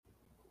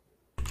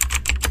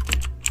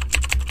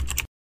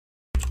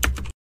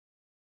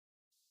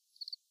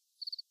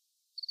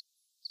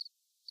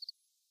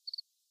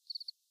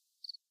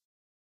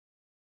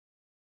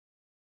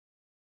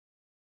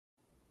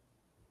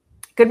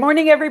Good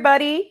morning,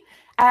 everybody,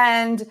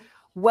 and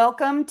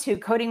welcome to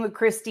Coding with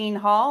Christine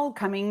Hall,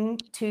 coming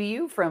to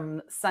you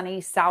from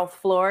sunny South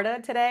Florida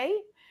today.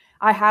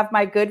 I have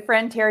my good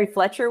friend Terry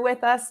Fletcher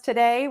with us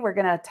today. We're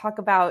going to talk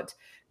about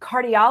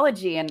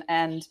cardiology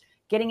and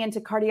getting into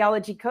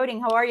cardiology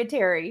coding. How are you,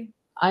 Terry?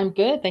 I'm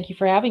good. Thank you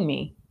for having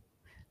me.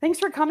 Thanks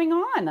for coming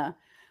on.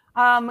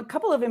 A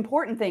couple of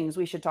important things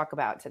we should talk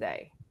about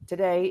today.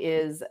 Today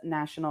is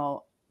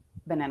National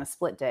Banana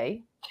Split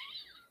Day.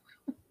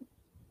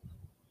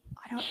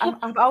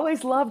 I've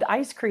always loved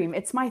ice cream.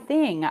 It's my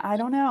thing. I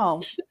don't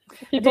know. I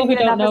People didn't who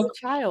get don't enough as know, a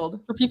child.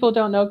 for people who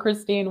don't know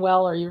Christine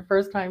well, or your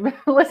first time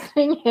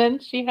listening in,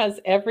 she has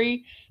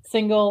every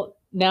single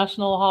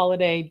national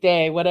holiday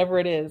day, whatever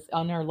it is,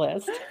 on her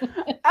list.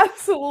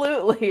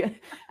 Absolutely.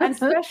 And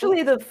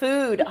especially the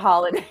food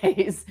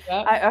holidays.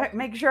 Yep. I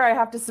make sure I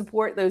have to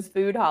support those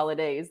food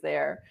holidays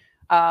there.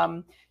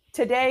 Um,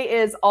 Today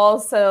is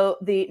also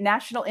the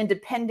National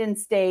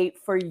Independence Day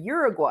for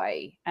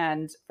Uruguay.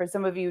 And for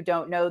some of you who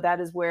don't know, that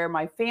is where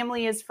my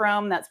family is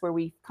from. That's where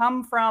we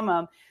come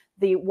from,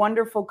 the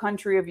wonderful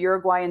country of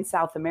Uruguay in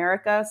South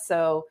America.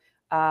 So,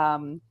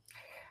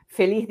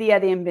 Feliz Dia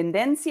de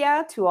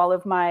Independencia to all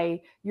of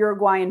my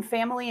Uruguayan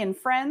family and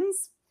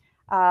friends.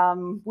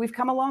 We've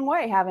come a long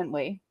way, haven't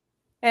we?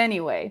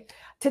 Anyway,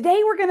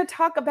 today we're going to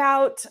talk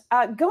about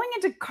going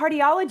into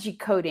cardiology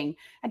coding.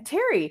 And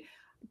Terry,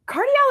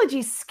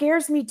 cardiology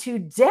scares me to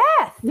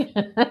death.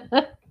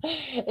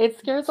 It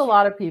scares a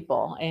lot of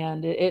people,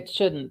 and it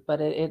shouldn't,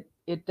 but it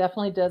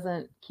definitely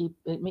doesn't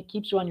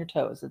keeps you on your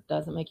toes. It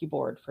doesn't make you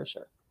bored for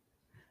sure.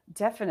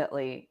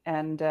 Definitely.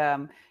 And,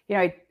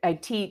 I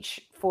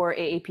teach for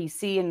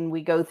AAPC and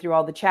we go through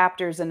all the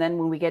chapters. And then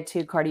when we get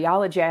to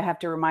cardiology, I have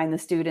to remind the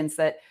students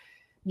that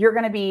you're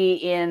going to be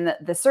in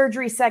the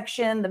surgery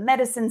section, the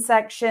medicine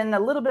section, a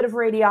little bit of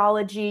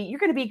radiology. You're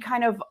going to be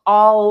kind of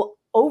all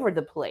over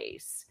the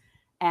place.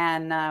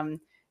 And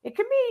it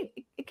can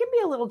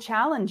be a little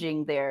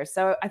challenging there.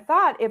 So I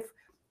thought if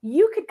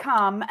you could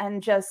come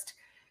and just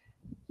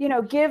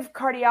give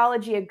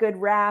cardiology a good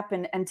rap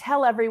and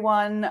tell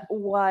everyone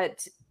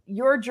what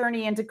your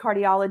journey into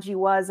cardiology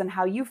was and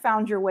how you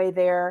found your way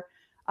there,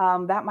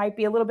 that might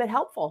be a little bit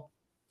helpful.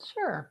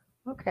 Sure.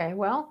 Okay.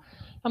 Well,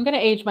 I'm going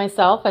to age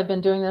myself. I've been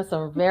doing this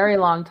a very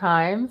long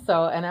time.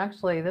 So, and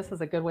actually, this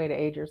is a good way to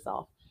age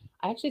yourself.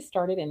 I actually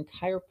started in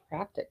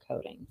chiropractic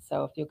coding.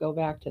 So, if you go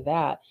back to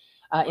that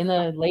in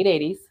the late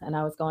 80s, and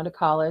I was going to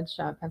college,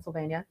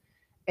 Pennsylvania,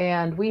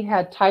 and we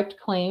had typed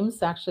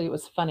claims. Actually, it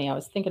was funny. I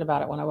was thinking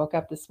about it when I woke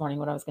up this morning,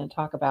 what I was going to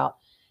talk about.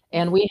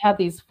 And we had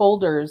these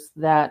folders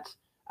that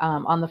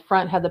on the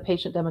front had the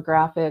patient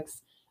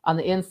demographics. On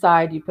the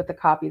inside, you put the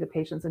copy of the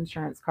patient's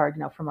insurance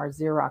card, from our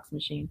Xerox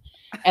machine.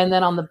 And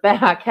then on the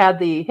back had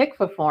the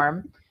HCFA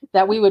form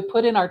that we would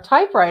put in our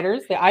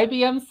typewriters, the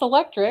IBM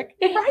Selectric,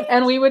 Right?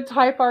 and we would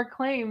type our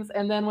claims.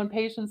 And then when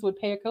patients would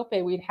pay a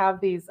copay, we'd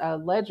have these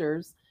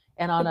ledgers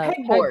and on The a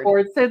pegboard.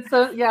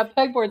 pegboard.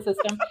 Pegboard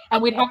system.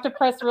 And we'd have to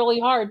press really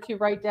hard to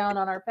write down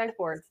on our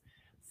pegboards.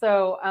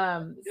 So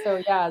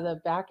yeah, the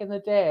back in the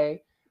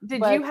day. Did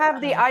But you have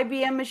the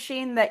IBM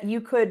machine that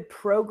you could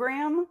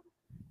program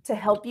to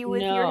help you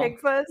with your no,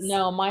 HCFAs?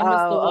 no, mine was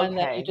the Oh, one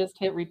that you okay. just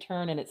hit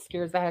return and it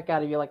scares the heck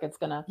out of you like it's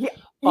gonna Yeah.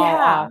 fall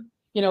Yeah.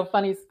 off.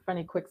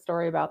 Funny quick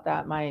story about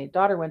that. My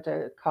daughter went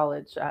to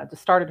college,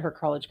 started her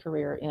college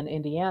career in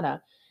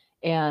Indiana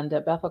and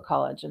at Bethel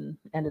College and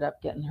ended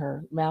up getting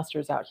her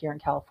master's out here in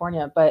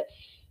California. But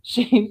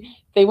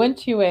they went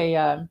to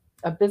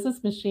a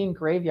business machine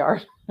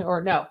graveyard,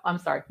 or no, I'm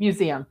sorry,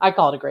 museum. I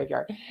call it a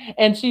graveyard.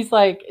 And she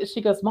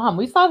goes, Mom,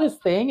 we saw this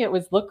thing. It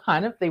was look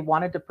kind of, they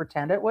wanted to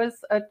pretend it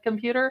was a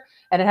computer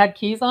and it had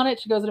keys on it.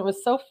 She goes, and it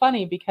was so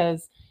funny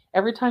because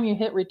every time you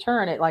hit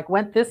return, it like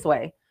went this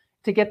way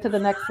to get to the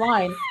next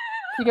line.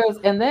 She goes,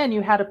 and then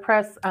you had to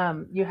press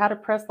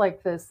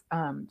like this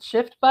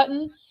shift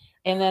button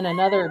and then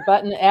another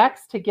button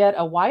X to get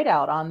a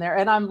whiteout on there.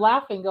 And I'm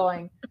laughing,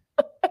 going,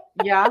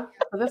 yeah.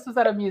 So this was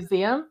at a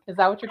museum. Is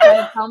that what you're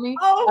trying to tell me? A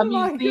Oh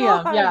my museum.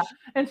 Yeah. gosh.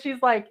 And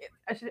she's like,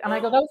 and I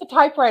go, that was a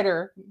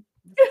typewriter.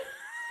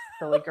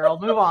 Silly girl,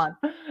 move on.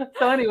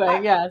 So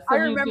anyway, yeah. I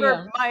So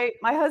remember museum.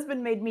 my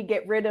husband made me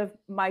get rid of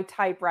my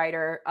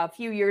typewriter a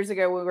few years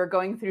ago when we were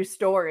going through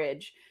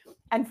storage.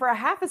 And for a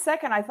half a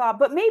second, I thought,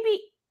 but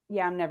maybe,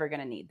 yeah, I'm never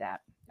going to need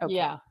that. Okay.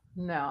 Yeah.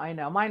 No, I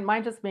know.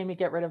 Mine just made me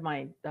get rid of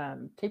my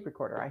tape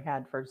recorder I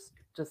had for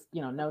just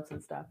notes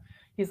and stuff.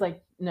 He's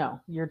like, no,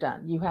 you're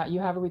done. You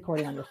have a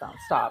recording on your phone.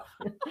 Stop.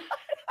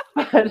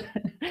 But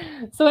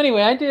so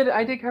anyway, I did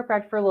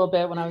chiropractic for a little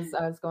bit when I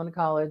was going to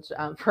college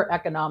for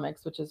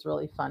economics, which is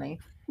really funny,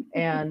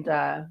 and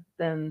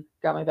then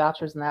got my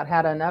bachelor's in that.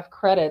 Had enough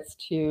credits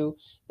to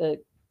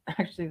the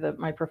actually the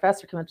my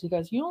professor came up to me, he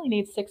goes, you only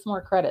need 6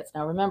 more credits.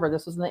 Now remember,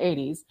 this was in the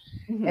 80s,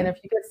 and Mhm. if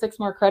you get 6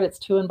 more credits,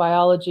 2 in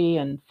biology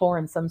and 4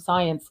 in some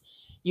science,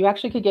 you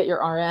actually could get your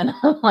RN.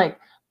 I'm like,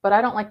 but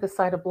I don't like the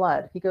sight of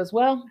blood. He goes,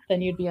 well,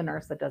 then you'd be a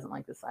nurse that doesn't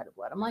like the sight of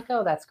blood. I'm like,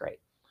 oh, that's great.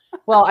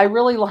 Well, I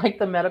really like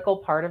the medical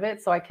part of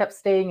it, so I kept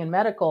staying in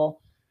medical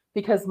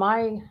because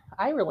my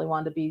I really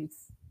wanted to be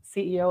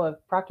CEO of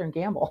Procter and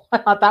Gamble. I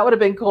thought that would have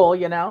been cool,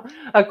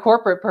 a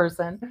corporate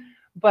person.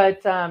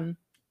 But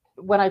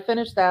when I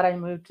finished that, I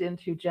moved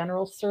into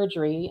general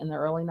surgery in the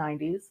early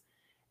 90s.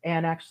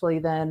 And actually,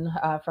 then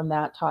from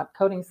that, taught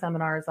coding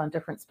seminars on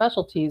different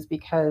specialties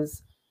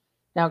because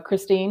now,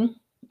 Christine,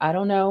 I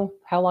don't know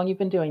how long you've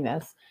been doing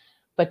this,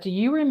 but do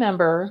you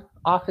remember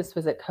office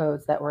visit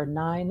codes that were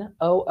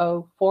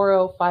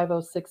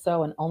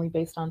 900405060 and only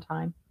based on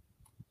time?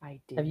 I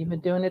do. Have you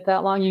been doing it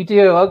that long? You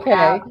do.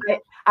 Okay.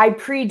 I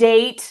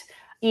predate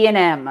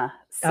E&M.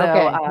 So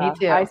Okay, me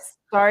too. I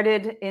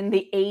started in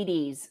the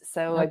 80s.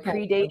 So I Okay, so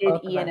predated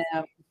both of us. E&M.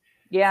 So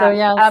Yeah.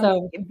 yeah,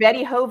 so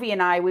Betty Hovey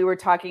and I, we were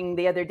talking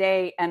the other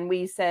day and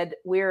we said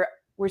we're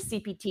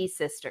CPT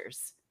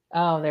sisters.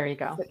 oh, there you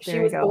go. So she There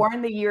you was go.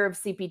 born the year of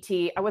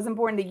CPT. I wasn't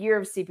born the year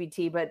of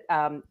CPT, but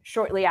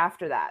shortly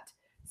after that.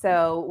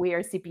 So we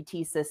are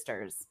CPT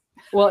sisters.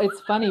 Well, it's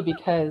funny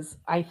because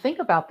I think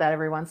about that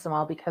every once in a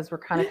while because we're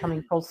kind of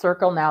coming full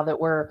circle now that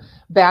we're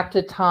back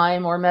to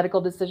time or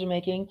medical decision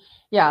making.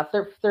 Yeah,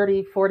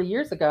 30, 40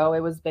 years ago, it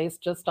was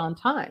based just on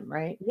time,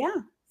 right? Yeah.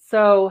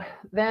 So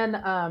then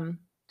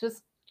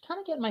just kind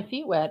of getting my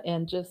feet wet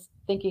and just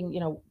thinking,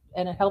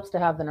 and it helps to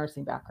have the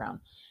nursing background.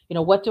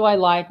 What do I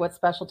like? What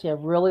specialty? I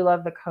really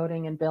love the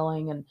coding and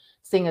billing and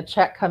seeing a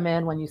check come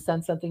in when you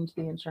send something to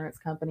the insurance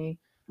company,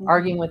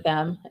 arguing with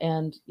them.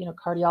 And,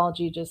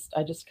 cardiology,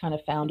 I just kind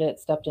of found it,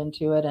 stepped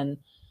into it, and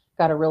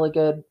got a really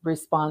good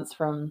response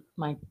from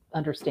my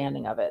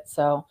understanding of it.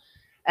 So,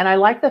 and I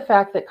like the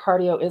fact that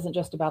cardio isn't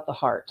just about the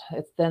heart.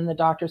 It's then the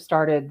doctor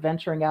started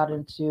venturing out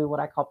into what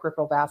I call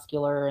peripheral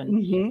vascular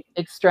and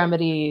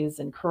extremities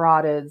and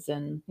carotids,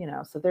 and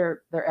so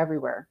they're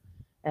everywhere.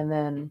 And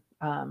then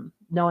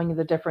knowing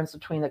the difference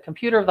between the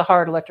computer of the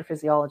heart,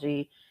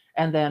 electrophysiology,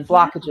 and then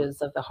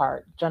blockages of the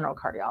heart, general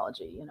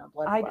cardiology, blood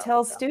flow. I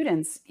tell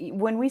students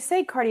when we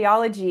say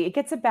cardiology, it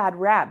gets a bad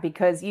rap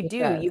because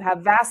you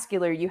have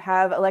vascular, you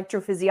have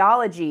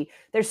electrophysiology.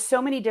 There's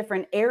so many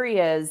different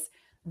areas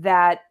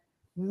that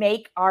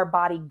make our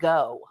body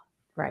go.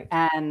 Right.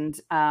 And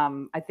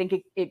I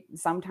think it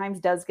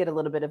sometimes does get a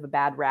little bit of a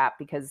bad rap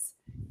because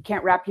you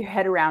can't wrap your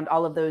head around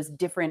all of those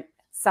different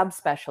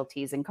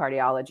subspecialties in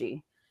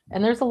cardiology.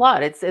 And there's a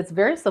lot. It's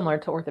very similar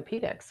to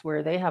orthopedics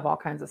where they have all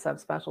kinds of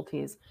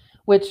subspecialties,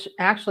 which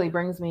actually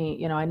brings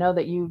me, I know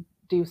that you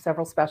do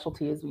several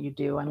specialties. You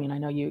do. I mean, I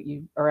know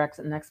you are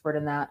an expert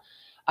in that.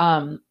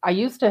 I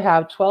used to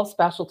have 12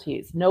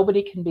 specialties.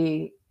 Nobody can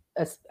be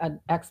an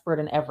expert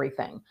in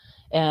everything.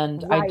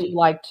 And I do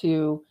like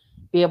to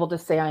be able to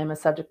say I am a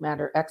subject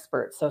matter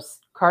expert. So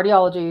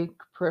cardiology,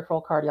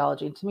 peripheral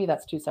cardiology, to me,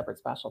 that's two separate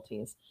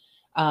specialties.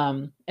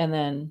 And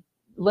then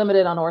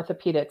limited on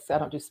orthopedics. I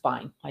don't do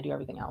spine. I do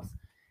everything else.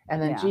 And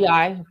then GI,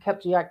 I've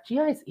kept GI. GI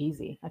is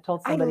easy. I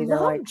told somebody they're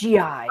like, GI.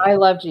 I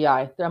love GI.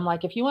 I'm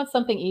like, if you want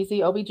something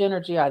easy, OB-GYN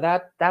or GI,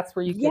 that's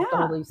where you can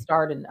totally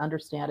start and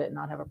understand it and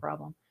not have a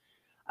problem.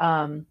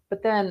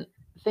 But then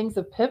things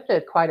have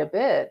pivoted quite a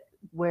bit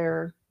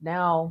where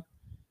now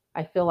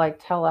I feel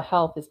like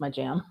telehealth is my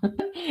jam,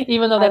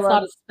 even though that's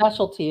not a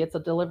specialty. It's a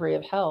delivery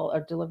of health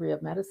or delivery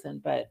of medicine,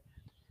 but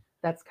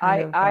that's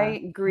kind of. I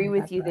agree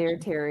with you there,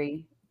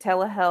 Terry.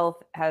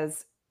 Telehealth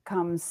has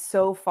come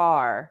so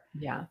far.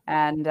 Yeah.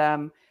 And,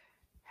 I'm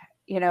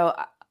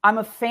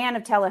a fan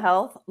of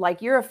telehealth.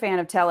 Like you're a fan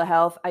of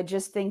telehealth. I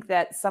just think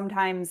that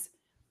sometimes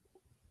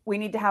we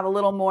need to have a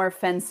little more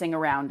fencing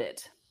around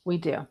it. We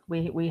do.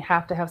 We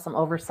have to have some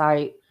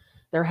oversight.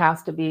 There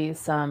has to be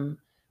some,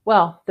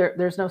 well,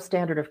 there's no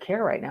standard of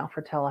care right now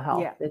for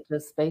telehealth. Yeah. It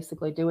just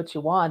basically do what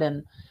you want.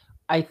 And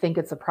I think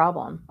it's a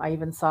problem. I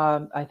even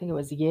saw, I think it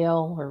was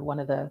Yale or one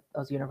of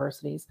those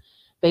universities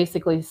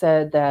basically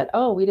said that,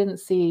 oh, we didn't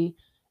see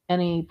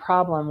any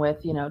problem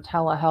with,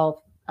 telehealth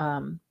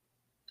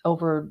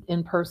over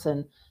in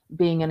person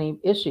being any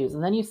issues.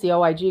 And then you see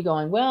OIG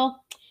going,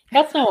 well,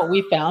 that's not what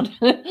we found.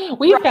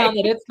 We found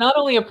that it's not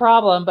only a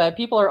problem, but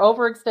people are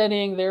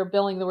overextending. They're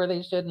billing where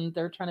they shouldn't.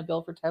 They're trying to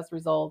bill for test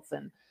results.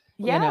 And,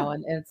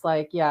 and it's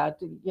like, you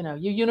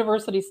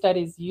university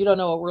studies, you don't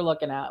know what we're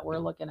looking at. We're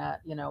looking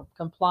at,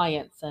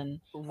 compliance and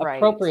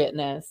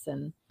appropriateness.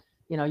 And,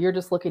 you're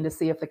just looking to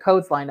see if the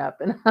codes line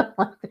up.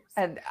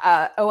 And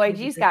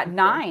OIG's got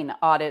 9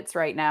 audits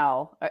right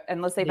now,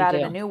 unless they've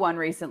added a new one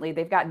recently.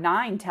 They've got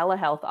 9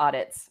 telehealth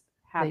audits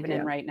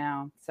happening right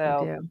now.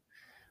 So,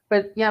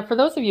 but yeah, for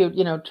those of you,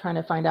 trying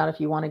to find out if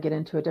you want to get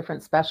into a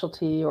different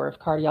specialty or if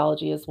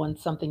cardiology is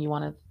something you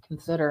want to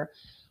consider,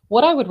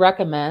 what I would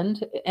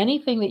recommend,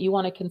 anything that you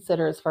want to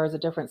consider as far as a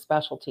different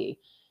specialty,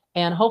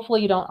 and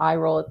hopefully you don't eye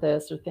roll at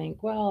this or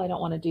think, well, I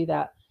don't want to do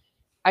that.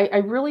 I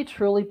really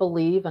truly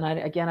believe, and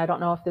I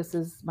don't know if this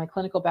is my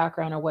clinical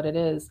background or what it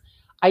is,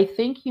 I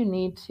think you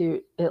need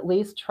to at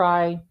least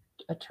try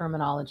a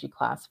terminology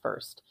class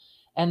first,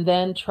 and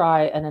then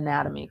try an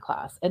anatomy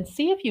class and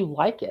see if you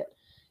like it.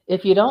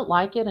 If you don't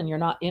like it and you're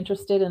not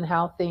interested in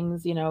how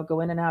things, go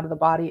in and out of the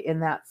body in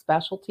that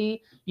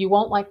specialty, you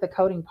won't like the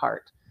coding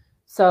part.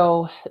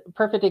 So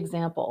perfect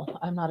example.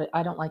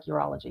 I don't like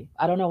urology.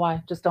 I don't know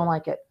why, just don't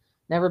like it.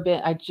 Never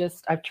been,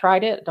 I've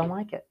tried it, don't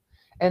like it.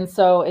 And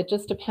so it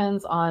just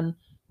depends on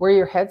where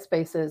your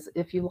headspace is,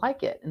 if you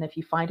like it and if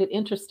you find it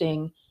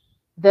interesting.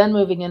 Then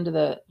moving into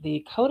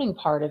the coding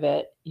part of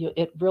it,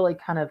 it really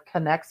kind of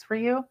connects for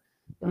you.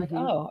 You're like, Mm-hmm.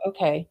 oh,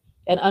 okay.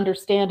 And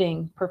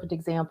understanding, perfect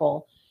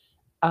example,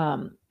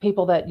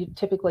 people that you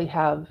typically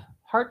have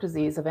heart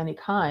disease of any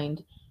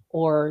kind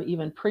or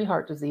even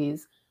pre-heart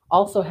disease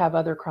also have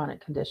other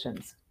chronic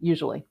conditions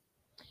usually.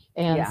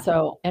 And Yeah.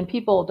 so, and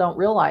people don't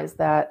realize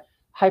that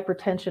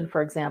hypertension,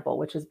 for example,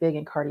 which is big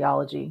in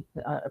cardiology,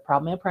 a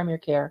problem in primary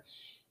care,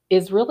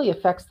 is really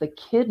affects the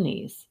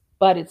kidneys,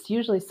 but it's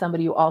usually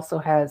somebody who also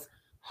has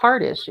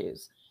heart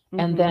issues. And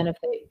Mm-hmm. then if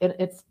they,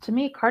 it's to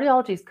me,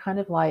 cardiology is kind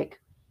of like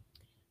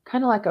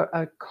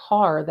a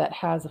car that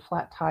has a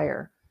flat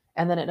tire,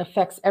 and then it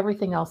affects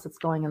everything else that's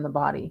going in the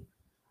body,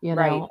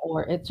 Right.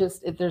 or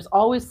there's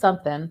always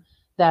something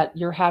that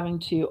you're having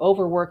to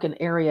overwork an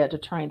area to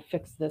try and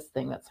fix this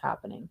thing that's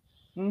happening.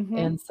 Mm-hmm.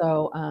 And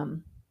so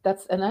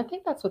and I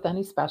think that's with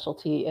any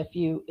specialty. If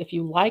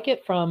you like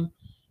it from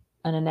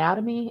an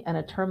anatomy and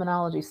a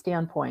terminology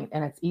standpoint,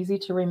 and it's easy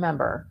to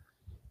remember,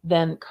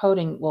 then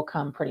coding will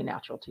come pretty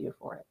natural to you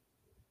for it.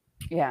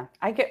 Yeah.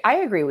 I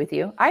agree with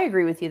you. I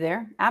agree with you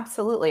there.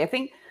 Absolutely. I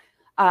think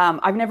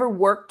I've never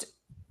worked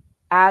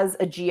as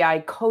a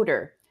GI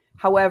coder.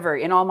 However,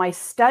 in all my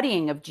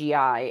studying of GI,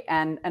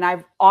 and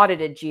I've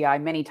audited GI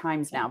many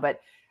times now, but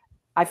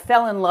I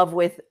fell in love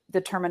with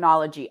the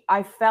terminology.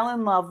 I fell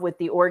in love with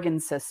the organ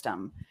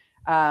system.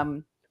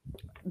 Um,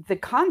 the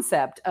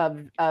concept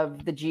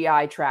of the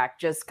GI tract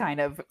just kind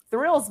of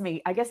thrills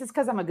me. I guess it's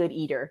because I'm a good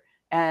eater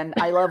and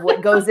I love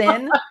what goes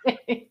in.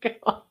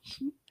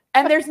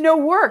 And there's no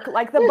work.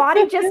 Like the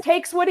body just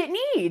takes what it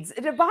needs.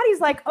 The body's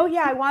like, oh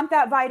yeah, I want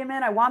that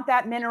vitamin. I want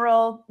that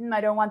mineral. I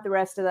don't want the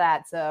rest of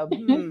that. So,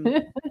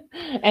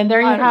 And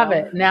there you I don't have know.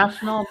 it,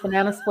 National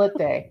Banana Split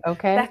Day.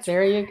 Okay, That's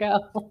there you go.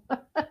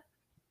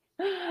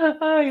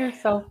 Oh, you're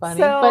so funny.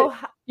 But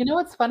so you know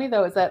what's funny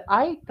though is that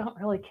I don't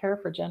really care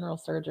for general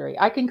surgery.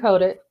 I can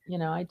code it,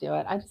 I do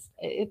it.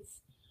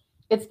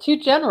 It's too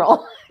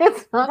general.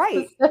 It's not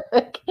right.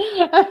 specific.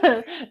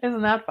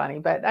 Isn't that funny?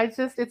 But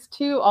it's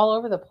too all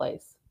over the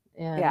place.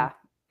 And Yeah.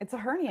 It's a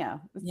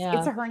hernia. It's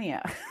yeah, a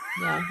hernia.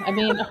 yeah. I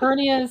mean,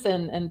 hernias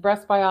and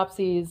breast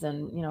biopsies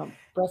and,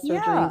 breast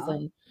surgeries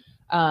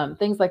Yeah. and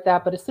things like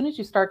that. But as soon as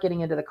you start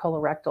getting into the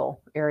colorectal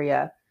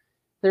area,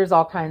 there's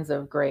all kinds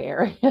of gray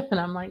area. And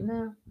I'm like,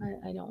 no,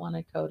 I don't want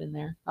to code in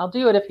there. I'll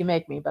do it if you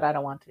make me, but I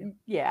don't want to.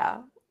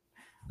 Yeah.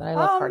 But I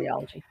love Um,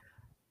 cardiology.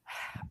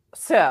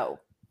 so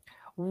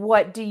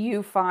what do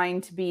you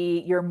find to be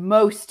your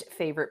most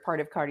favorite part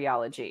of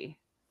cardiology?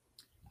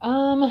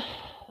 Um,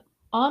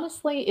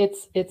 Honestly,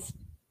 it's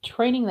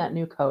training that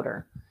new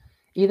coder.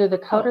 Either the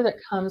coder Oh, that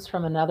comes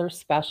from another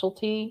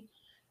specialty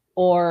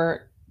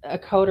or a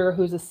coder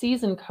who's a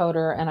seasoned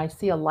coder and I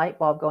see a light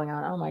bulb going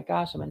on. Oh my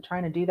gosh, I've been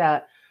trying to do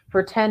that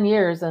for 10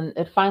 years and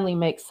it finally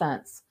makes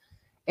sense.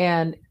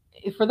 And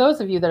for those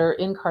of you that are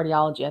in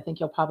cardiology, I think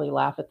you'll probably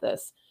laugh at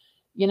this.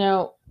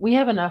 We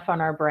have enough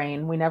on our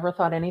brain. We never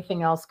thought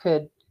anything else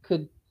could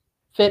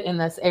fit in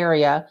this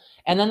area.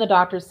 And then the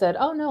doctor said,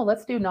 "Oh no,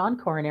 let's do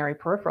non-coronary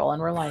peripheral."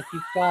 And we're like,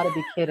 "You've got to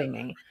be kidding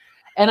me."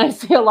 And I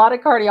see a lot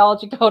of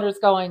cardiology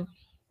coders going,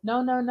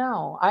 "No, no,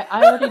 no.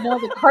 I already know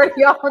the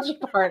cardiology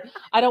part.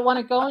 I don't want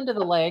to go into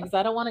the legs.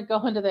 I don't want to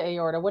go into the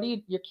aorta.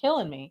 You're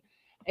killing me."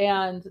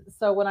 And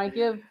so when I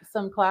give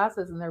some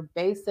classes and they're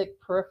basic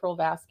peripheral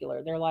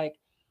vascular, they're like,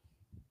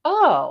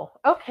 "Oh,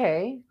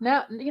 okay.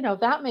 Now,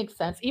 that makes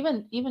sense."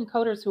 Even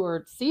coders who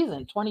are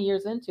seasoned 20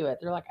 years into it,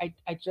 they're like,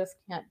 I just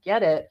can't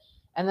get it.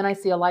 And then I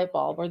see a light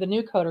bulb or the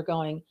new coder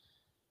going,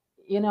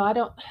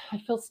 I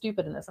feel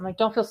stupid in this. I'm like,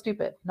 don't feel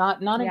stupid.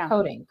 Not in yeah.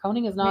 coding.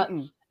 Coding is not,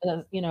 Mm-mm.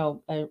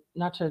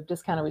 not to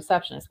discount a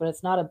receptionist, but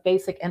it's not a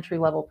basic entry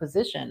level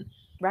position.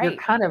 You're Right.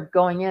 kind of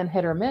going in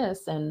hit or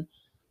miss, and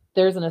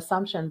there's an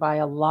assumption by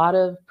a lot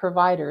of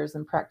providers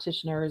and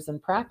practitioners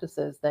and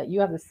practices that you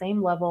have the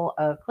same level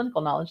of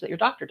clinical knowledge that your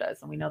doctor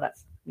does, and we know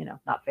that's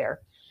not fair.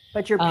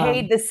 But you're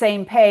paid Um, the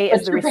same pay but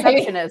as the you're paid.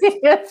 receptionist.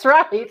 That's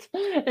right,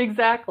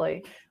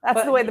 exactly.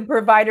 That's the But way the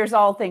providers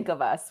all think of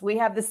us. We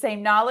have the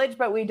same knowledge,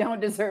 but we don't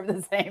deserve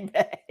the same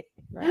pay.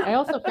 right. I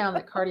also found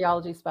that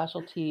cardiology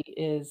specialty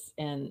is,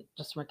 and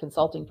just from a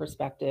consulting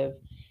perspective,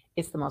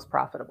 it's the most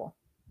profitable.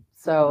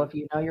 So Mm. if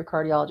you know your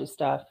cardiology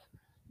stuff,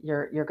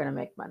 you're going to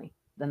make money.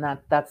 Then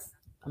that's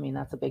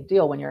a big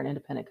deal when you're an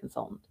independent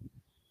consultant.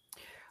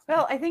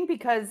 Well, I think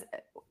because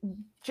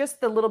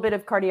just the little bit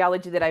of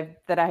cardiology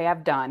that I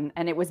have done,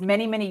 and it was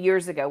many many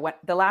years ago. When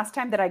the last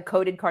time that I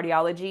coded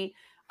cardiology,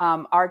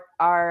 our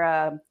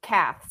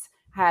caths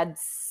had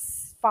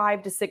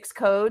 5 to 6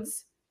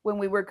 codes when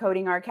we were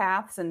coding our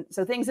caths, and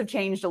so things have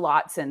changed a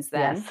lot since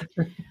then.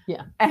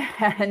 Yes. Yeah.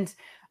 And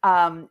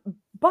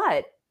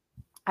but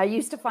I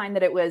used to find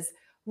that it was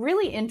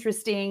really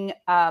interesting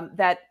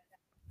that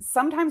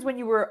sometimes when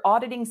you were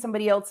auditing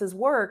somebody else's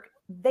work,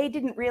 they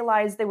didn't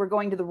realize they were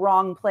going to the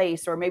wrong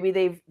place, or maybe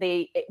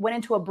they went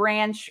into a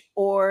branch,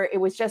 or it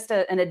was just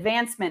an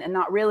advancement and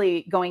not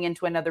really going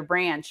into another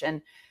branch.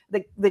 And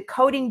the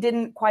coding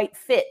didn't quite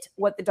fit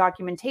what the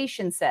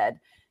documentation said,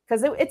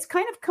 because it's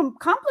kind of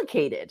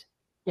complicated.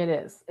 It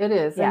is. It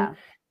is. Yeah.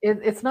 And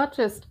it's not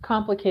just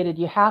complicated.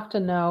 You have to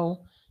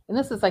know, and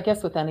this is, I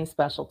guess, with any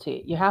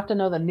specialty, you have to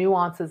know the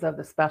nuances of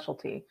the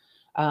specialty.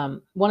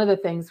 One of the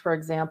things, for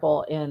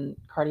example, in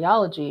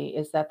cardiology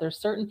is that there's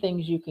certain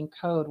things you can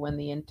code when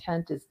the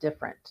intent is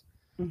different.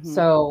 Mm-hmm.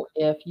 So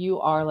if you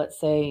are, let's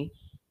say,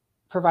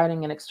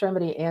 providing an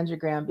extremity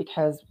angiogram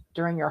because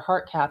during your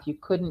heart cath, you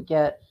couldn't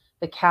get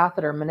the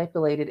catheter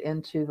manipulated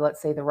into,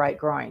 let's say, the right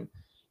groin,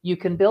 you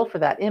can bill for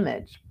that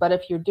image. But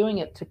if you're doing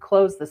it to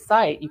close the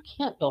site, you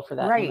can't bill for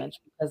that image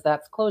because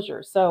that's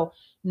closure. So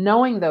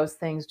knowing those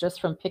things just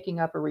from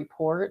picking up a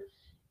report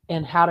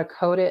and how to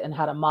code it and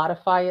how to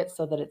modify it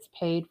so that it's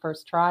paid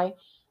first try,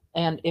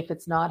 and if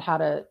it's not, how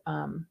to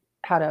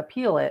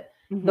appeal it.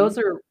 Mm-hmm. Those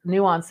are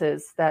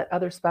nuances that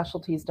other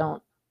specialties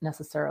don't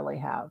necessarily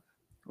have.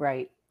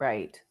 Right.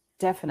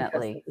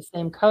 Definitely. The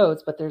same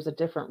codes, but there's a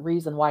different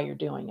reason why you're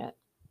doing it.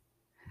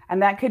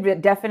 And that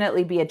could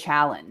definitely be a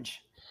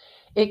challenge.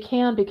 It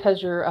can,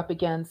 because you're up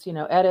against,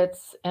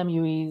 edits,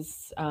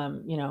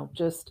 MUEs,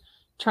 just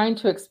trying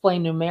to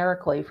explain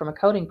numerically from a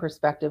coding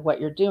perspective what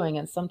you're doing.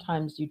 And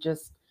sometimes you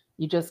just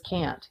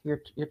can't.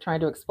 You're trying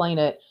to explain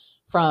it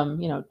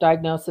from,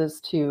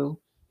 diagnosis to,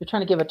 you're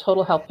trying to give a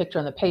total health picture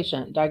on the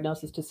patient,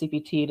 diagnosis to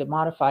CPT to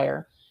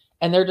modifier.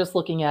 And they're just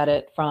looking at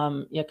it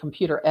from a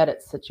computer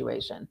edit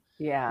situation.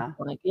 Yeah.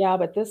 Like, yeah,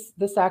 but this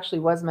actually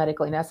was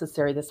medically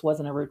necessary. This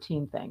wasn't a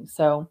routine thing.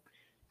 So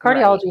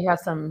cardiology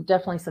has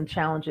definitely some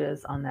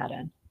challenges on that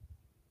end.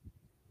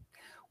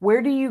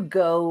 Where do you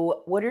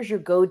go? What is your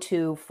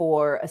go-to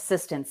for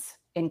assistance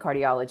in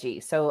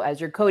cardiology? So as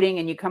you're coding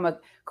and you come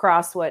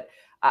across what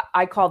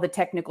I call the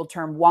technical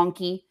term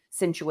wonky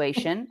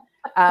situation,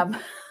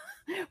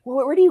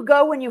 where do you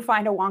go when you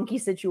find a wonky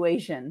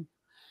situation?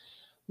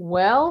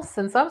 Well,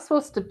 since I'm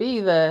supposed to be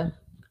the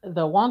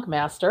wonk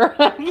master,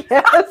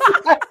 yes.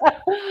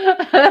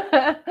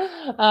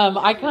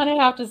 I kind of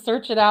have to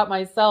search it out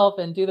myself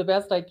and do the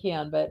best I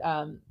can. But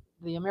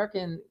the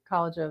American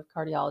College of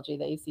Cardiology,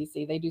 the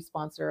ACC, they do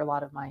sponsor a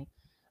lot of my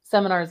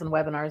seminars and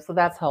webinars, so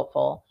that's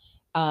helpful.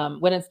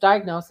 When it's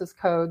diagnosis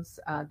codes,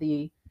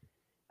 is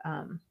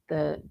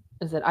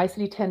it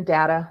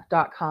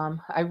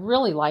ICD-10data.com? I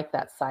really like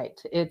that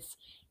site.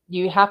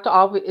 You have to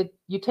always,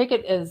 you take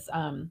it as,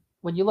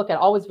 when you look at,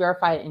 always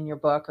verify it in your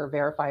book or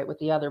verify it with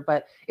the other,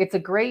 but it's a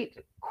great,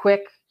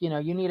 quick, you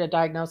need a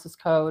diagnosis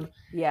code,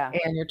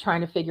 and you're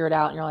trying to figure it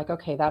out, and you're like,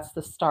 okay, that's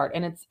the start,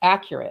 and it's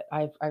accurate.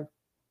 I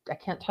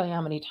can't tell you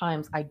how many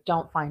times I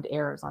don't find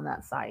errors on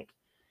that site,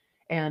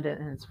 and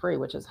it's free,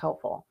 which is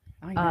helpful.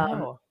 I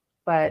know.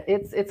 But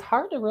it's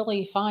hard to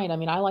really find. I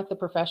mean, I like the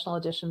professional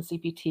edition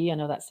CPT. I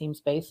know that seems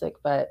basic,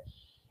 but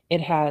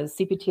it has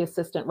CPT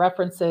assistant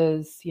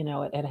references,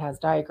 it has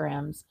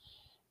diagrams.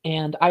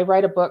 And I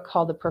write a book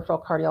called The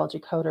Peripheral Cardiology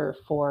Coder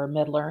for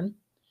MedLearn.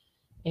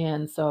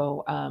 And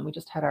so we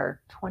just had our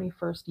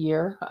 21st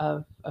year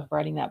of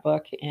writing that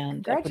book.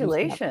 And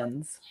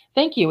congratulations.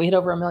 Thank you. We hit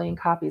over 1 million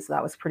copies, so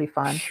that was pretty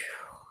fun.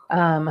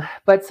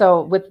 But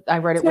so I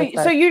wrote it with.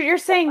 So you're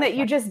saying that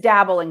you just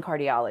dabble in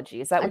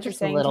cardiology? Is that what you're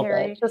saying, a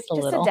Terry? Bit, just a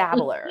little. A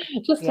dabbler.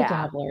 Just a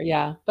dabbler,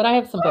 yeah. But I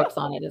have some books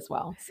on it as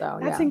well. So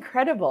that's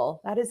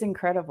incredible. That is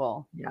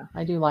incredible. Yeah,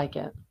 I do like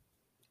it.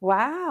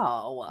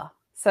 Wow.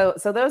 So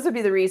those would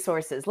be the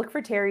resources. Look for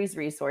Terry's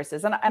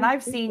resources. And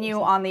I've seen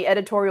you on the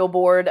editorial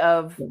board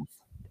of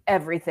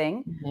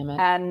everything.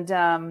 And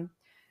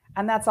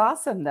that's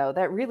awesome, though.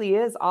 That really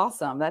is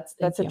awesome.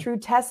 That's a true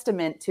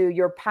testament to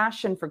your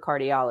passion for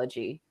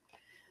cardiology.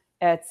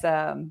 It's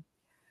I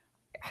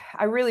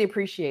really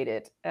appreciate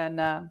it.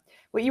 And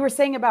what you were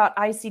saying about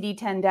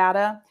ICD-10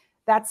 data,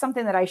 that's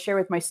something that I share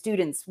with my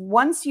students.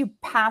 Once you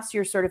pass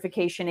your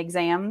certification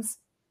exams,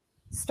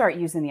 start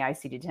using the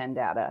ICD-10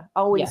 data.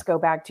 Always go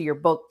back to your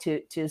book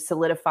to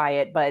solidify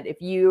it. But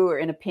if you are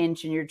in a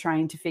pinch and you're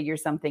trying to figure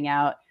something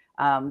out,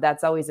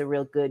 that's always a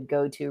real good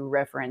go-to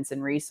reference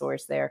and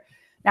resource there.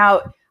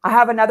 Now, I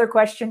have another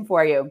question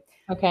for you.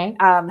 Okay.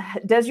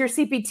 Does your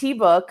CPT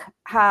book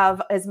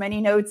have as many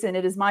notes in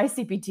it as my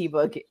CPT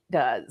book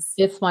does?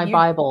 It's my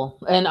Bible.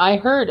 And I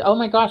heard, oh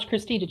my gosh,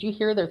 Christy, did you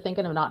hear they're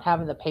thinking of not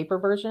having the paper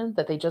version,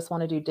 that they just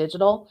want to do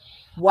digital?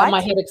 What? My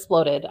head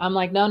exploded. I'm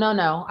like, no.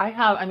 I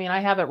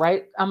have it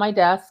right on my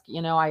desk.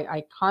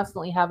 I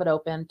constantly have it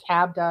open,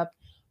 tabbed up,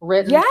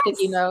 written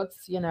sticky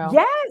notes,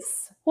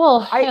 Yes.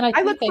 Well,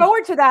 I look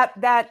forward to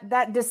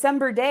that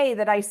December day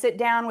that I sit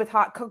down with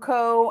hot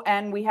cocoa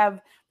and we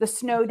have the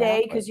snow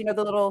day, because the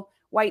little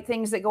white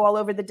things that go all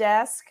over the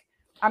desk.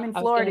 I'm in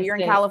Florida. You're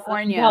in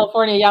California.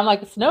 California, yeah. I'm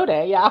like, a snow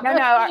day, yeah.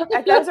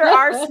 No, those are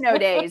our snow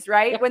days,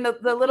 right? When the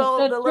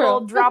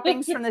little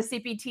droppings from the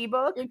CPT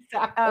book.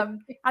 Exactly.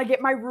 I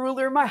get my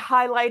ruler, my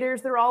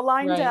highlighters, they're all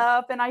lined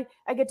up, and I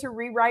get to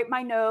rewrite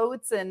my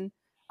notes, and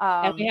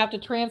And we have to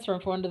transfer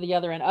them from one to the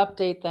other and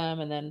update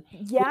them, and then we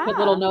put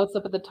little Yeah, notes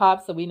up at the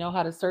top so we know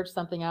how to search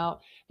something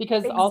out.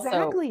 Because also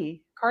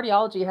exactly.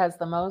 cardiology has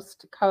the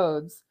most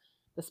codes,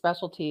 the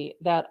specialty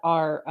that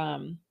are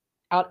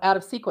out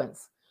of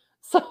sequence.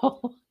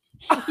 So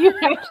you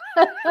have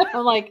to,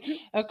 I'm like,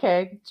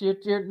 okay,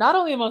 you're not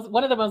only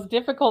one of the most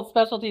difficult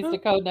specialties to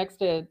code next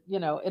to,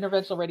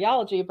 interventional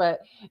radiology,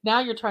 but now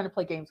you're trying to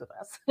play games with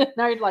us.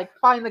 Now you're like,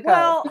 find the code.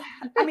 Well,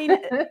 I mean,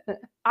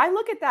 I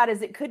look at that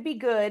as it could be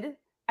good.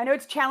 I know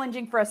it's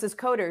challenging for us as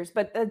coders,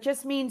 but that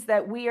just means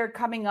that we are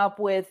coming up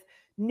with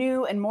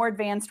new and more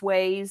advanced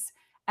ways,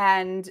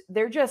 and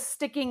they're just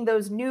sticking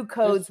those new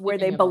codes where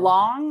they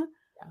belong,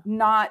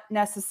 not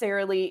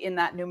necessarily in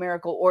that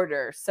numerical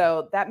order.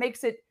 So that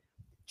makes it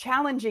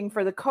challenging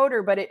for the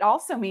coder, but it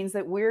also means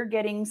that we're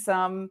getting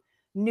some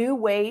new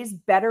ways,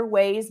 better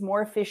ways,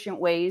 more efficient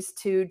ways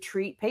to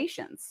treat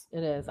patients.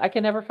 It is. I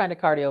can never find a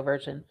cardio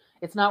version.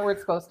 It's not where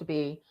it's supposed to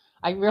be.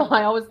 I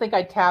always think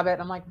I tab it.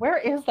 I'm like, where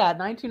is that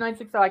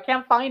 92960? I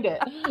can't find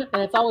it.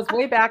 And it's always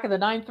way back in the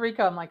 93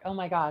 code. I'm like, oh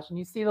my gosh. And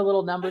you see the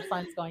little number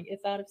signs going,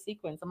 it's out of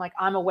sequence. I'm like,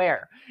 I'm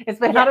aware. It's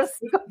been out of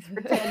sequence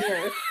for 10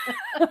 years.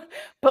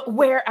 But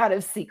where out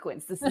of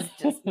sequence? This is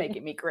just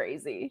making me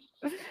crazy.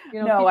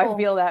 I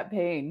feel that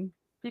pain.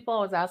 People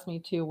always ask me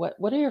too,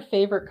 what are your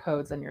favorite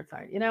codes on your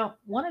site?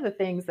 One of the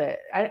things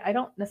that I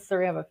don't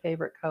necessarily have a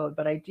favorite code,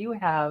 but I do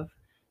have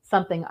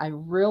something I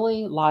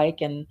really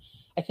like, and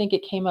I think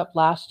it came up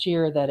last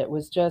year that it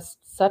was just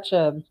such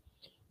a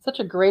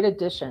great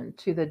addition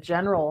to the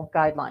general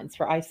guidelines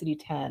for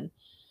ICD-10.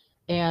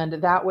 And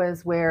that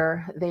was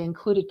where they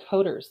included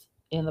coders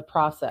in the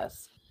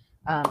process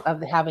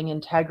of having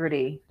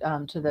integrity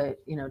to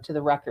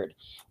the record,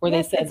 where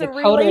they said the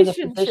coder and the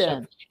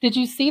physician. Did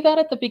you see that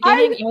at the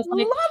beginning? I was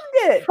like,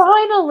 loved it.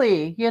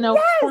 Finally,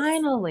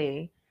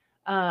 finally.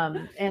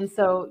 And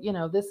so,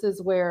 this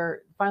is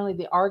where finally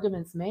the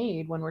argument's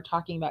made when we're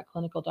talking about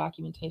clinical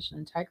documentation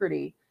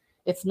integrity.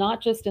 It's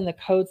not just in the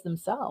codes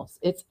themselves,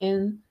 it's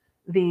in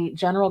the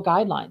general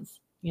guidelines,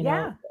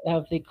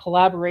 of the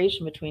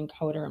collaboration between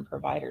coder and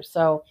provider.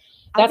 So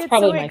that's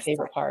probably my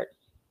favorite part.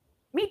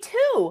 Me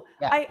too.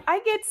 Yeah.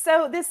 I get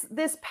so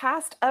this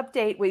past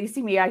update, when you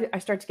see me, I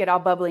start to get all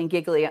bubbly and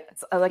giggly.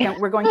 It's like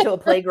we're going to a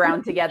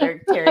playground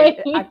together, Terry.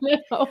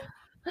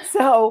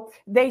 So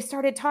they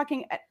started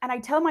talking, and I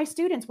tell my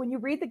students, when you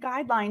read the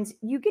guidelines,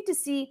 you get to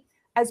see,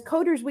 as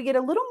coders, we get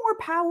a little more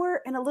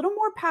power and a little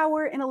more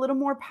power and a little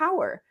more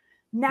power.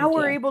 Now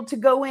we're able to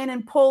go in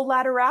and pull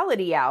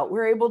laterality out.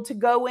 We're able to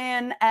go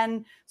in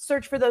and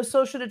search for those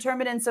social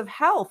determinants of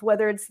health,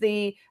 whether it's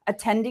the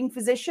attending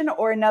physician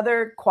or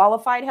another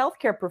qualified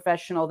healthcare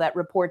professional that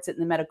reports it in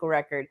the medical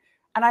record.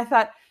 And I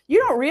thought, you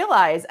don't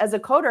realize as a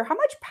coder how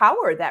much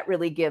power that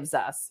really gives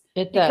us.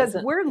 It does.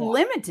 Because we're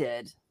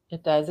limited.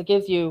 It does. It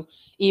gives you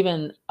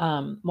even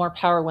more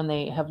power when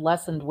they have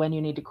lessened when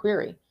you need to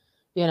query,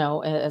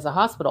 as a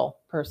hospital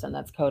person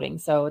that's coding.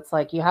 So it's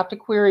like you have to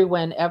query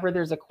whenever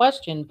there's a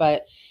question.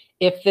 But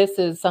if this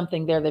is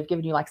something there, they've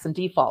given you like some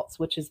defaults,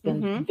 which has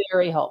been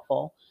very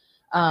helpful.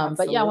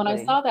 But yeah, when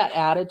I saw that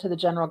added to the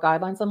general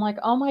guidelines, I'm like,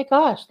 oh my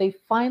gosh, they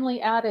finally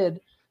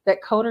added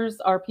that coders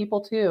are people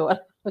too. And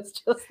it's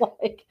just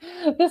like,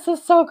 this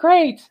is so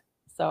great.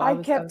 So I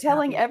kept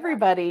telling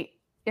everybody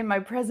in my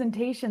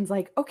presentations,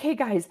 like, okay,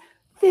 guys,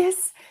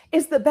 this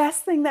is the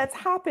best thing that's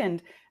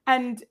happened.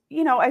 And,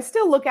 I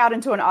still look out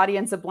into an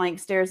audience of blank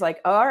stares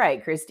like, all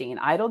right, Christine,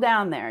 idle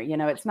down there.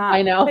 It's not,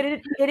 I know, but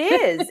it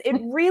is,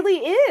 it really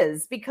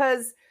is,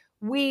 because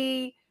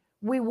we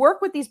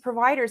work with these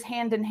providers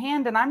hand in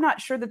hand. And I'm not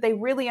sure that they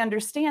really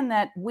understand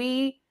that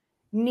we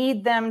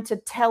need them to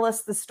tell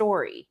us the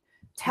story,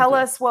 tell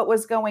us what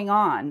was going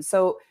on,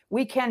 so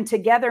we can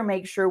together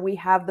make sure we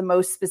have the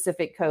most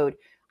specific code.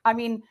 I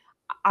mean,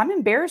 I'm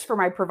embarrassed for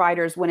my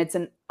providers when it's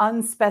an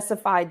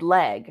unspecified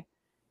leg.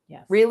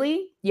 Yes.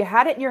 Really? You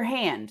had it in your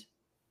hand.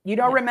 You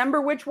don't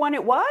remember which one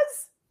it was?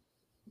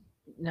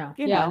 No.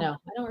 No.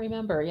 I don't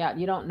remember. Yeah.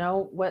 You don't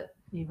know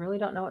you really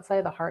don't know what side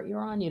of the heart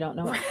you're on. You don't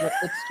know what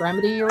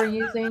extremity you were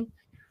using.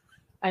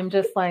 I'm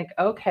just like,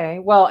 okay.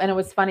 Well, and it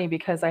was funny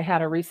because I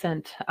had a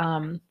recent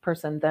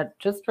person that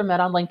just met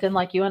on LinkedIn,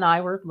 like you and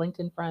I were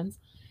LinkedIn friends,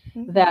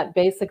 that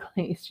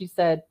basically she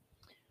said,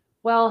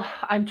 well,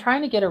 I'm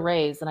trying to get a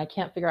raise and I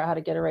can't figure out how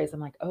to get a raise. I'm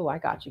like, oh, I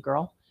got you,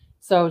 girl.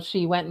 So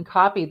she went and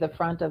copied the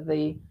front of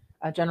the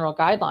general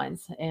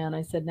guidelines. And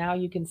I said, now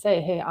you can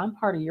say, hey, I'm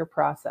part of your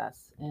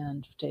process.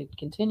 And to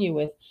continue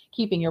with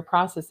keeping your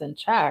process in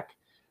check,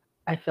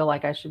 I feel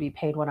like I should be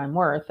paid what I'm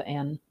worth.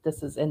 And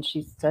and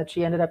she said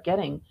she ended up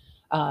getting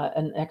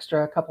an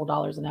extra couple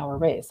dollars an hour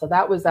raise. So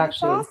that was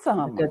actually awesome.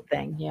 A good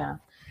thing. Yeah.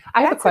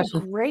 I have a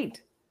question.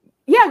 Great.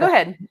 Yeah, go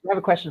ahead. I have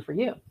a question for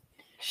you.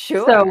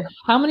 Sure. So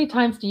how many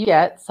times do you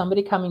get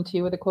somebody coming to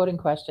you with a quoting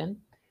question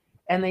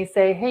and they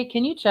say, hey,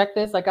 can you check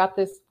this? I got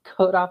this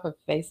code off of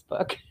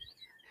Facebook.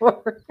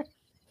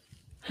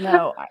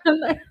 No.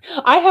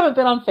 I haven't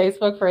been on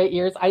Facebook for 8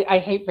 years. I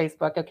hate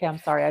Facebook. Okay, I'm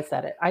sorry. I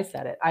said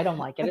it. I don't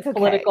like it. It's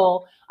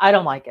political. I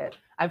don't like it.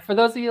 For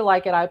those of you who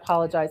like it, I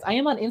apologize. I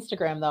am on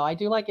Instagram though. I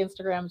do like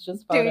Instagram. It's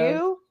just Do photos.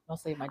 you?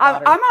 Mostly of my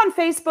daughter. I'm on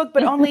Facebook,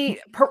 but only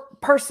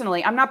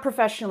personally. I'm not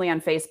professionally on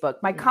Facebook.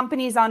 My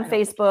company's on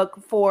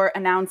Facebook for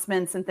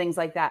announcements and things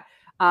like that.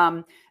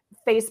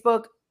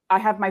 Facebook, I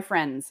have my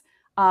friends.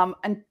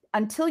 And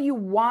until you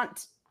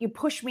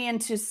push me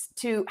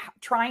into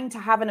trying to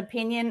have an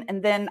opinion,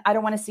 and then I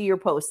don't want to see your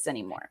posts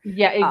anymore.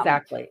 Yeah,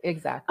 exactly.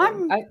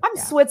 I'm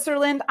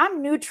Switzerland.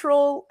 I'm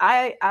neutral.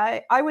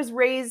 I was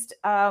raised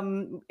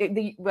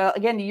the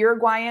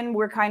Uruguayan.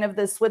 We're kind of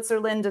the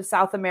Switzerland of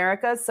South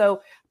America.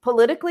 So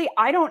politically,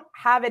 I don't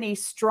have any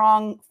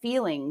strong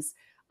feelings.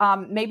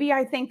 Maybe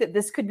I think that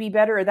this could be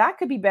better or that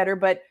could be better,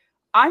 but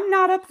I'm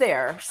not up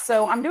there.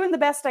 So I'm doing the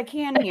best I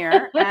can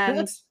here.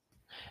 And see,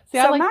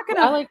 so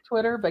I like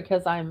Twitter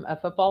because I'm a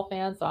football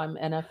fan. So I'm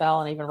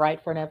NFL and even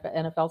write for an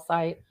NFL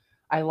site.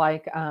 I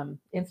like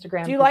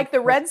Instagram. Do you like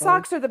the Red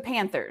Sox or the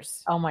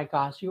Panthers? Oh my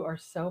gosh, you are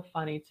so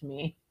funny to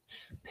me.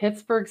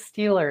 Pittsburgh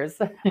Steelers.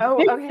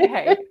 Oh,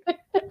 okay.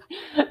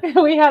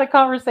 We had a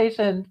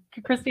conversation.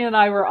 Christine and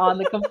I were on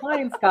the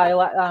compliance guy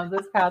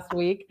this past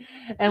week,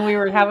 and we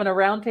were having a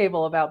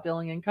roundtable about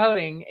billing and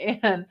coding.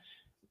 And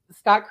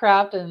Scott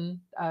Kraft and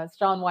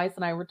Sean Weiss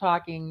and I were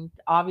talking,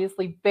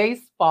 obviously,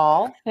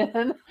 baseball.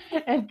 And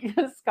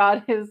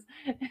Scott is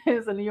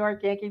a New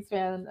York Yankees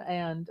fan,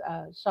 and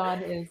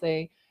Sean is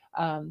a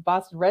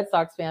Boston Red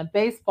Sox fan.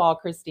 Baseball,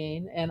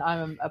 Christine, and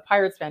I'm a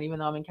Pirates fan, even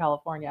though I'm in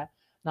California.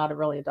 Not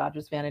really a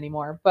Dodgers fan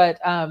anymore. But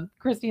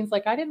Christine's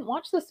like, I didn't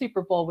watch the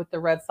Super Bowl with the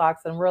Red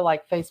Sox, and we're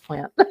like,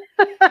 faceplant.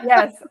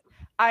 Yes,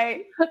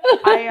 I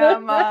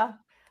am a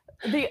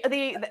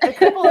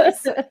couple of.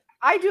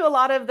 I do a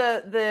lot of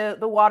the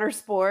water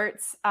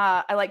sports.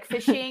 I like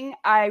fishing.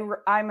 I'm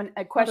an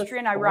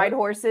equestrian. I ride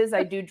horses.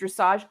 I do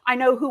dressage. I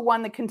know who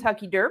won the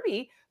Kentucky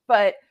Derby,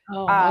 but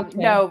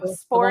no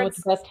sports. The one with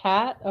the best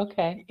hat.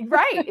 Okay,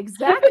 right,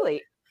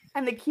 exactly,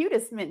 and the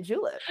cutest mint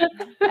julep.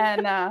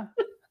 And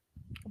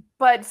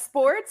but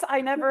sports,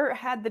 I never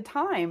had the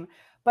time.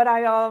 But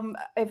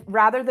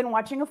rather than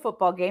watching a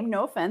football game,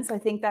 no offense, I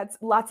think that's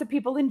lots of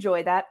people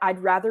enjoy that. I'd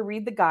rather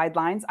read the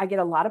guidelines. I get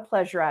a lot of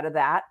pleasure out of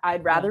that.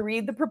 I'd rather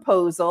read the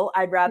proposal.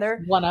 I'd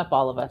rather one up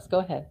all of us. Go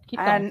ahead. Keep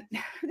going.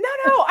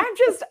 No,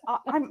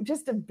 I'm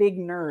just a big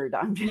nerd.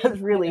 I'm just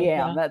really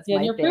am. That's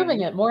my you're thing.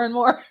 proving it more and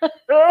more.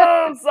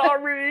 Oh,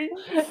 sorry.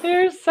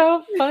 You're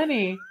so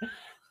funny.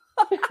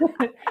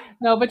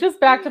 No, but just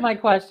back to my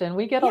question.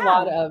 We get a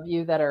lot of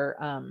you that are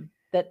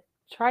that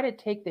try to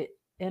take the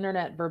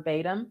internet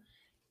verbatim.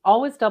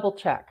 Always double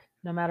check,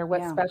 no matter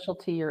what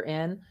specialty you're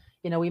in.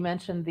 We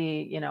mentioned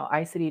the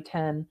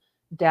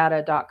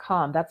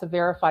ICD-10data.com. That's a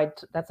verified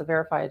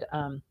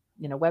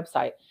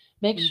website.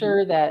 Make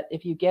sure that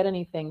if you get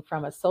anything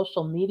from a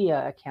social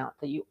media account,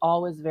 that you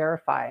always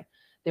verify.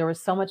 There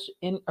was so much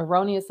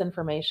erroneous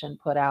information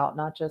put out,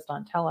 not just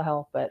on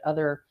telehealth, but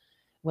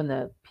when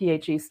the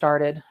PHE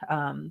started.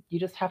 You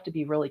just have to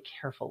be really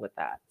careful with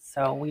that.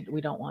 So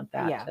we don't want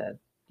that to.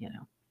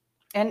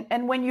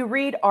 And when you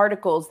read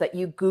articles that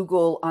you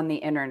Google on the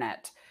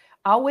internet,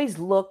 always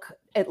look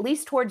at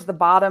least towards the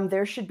bottom.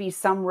 There should be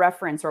some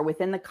reference, or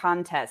within the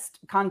context,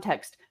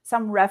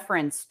 some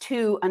reference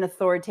to an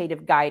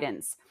authoritative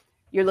guidance.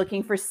 You're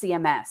looking for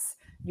CMS.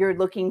 You're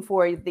looking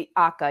for the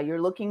ACA.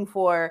 You're looking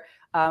for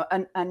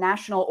a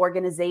national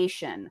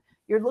organization.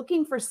 You're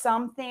looking for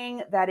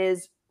something that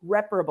is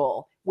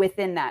reparable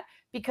within that,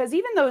 because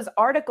even those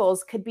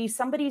articles could be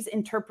somebody's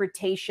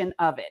interpretation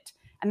of it.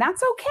 And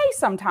that's okay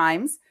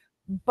sometimes.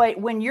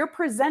 But when you're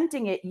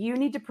presenting it, you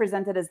need to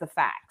present it as the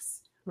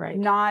facts, right?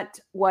 Not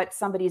what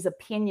somebody's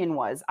opinion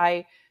was.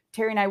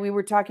 Terry and I, we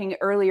were talking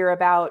earlier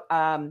about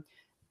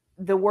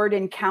the word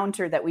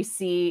encounter that we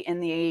see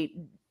in the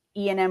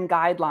E&M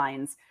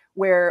guidelines,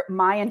 where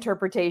my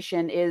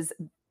interpretation is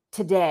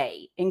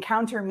today.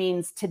 Encounter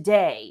means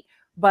today,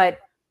 but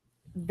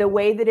the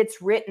way that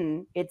it's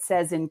written, it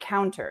says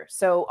encounter.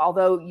 So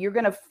although you're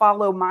going to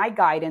follow my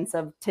guidance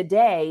of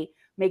today,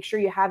 make sure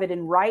you have it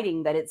in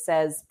writing that it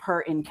says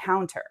per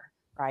encounter,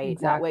 right?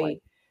 Exactly. That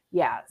way,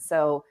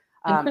 So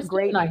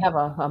Christine and I have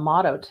a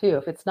motto too.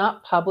 If it's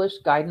not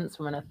published guidance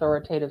from an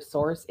authoritative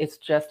source, it's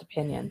just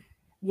opinion.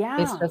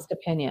 Yeah. It's just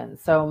opinion.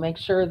 So make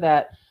sure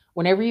that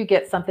whenever you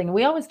get something,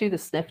 we always do the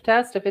sniff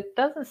test. If it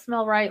doesn't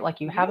smell right,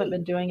 like you haven't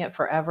been doing it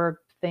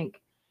forever,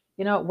 think,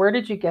 where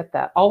did you get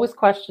that? Always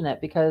question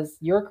it, because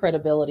your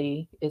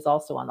credibility is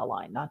also on the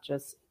line, not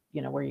just,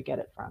 where you get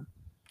it from.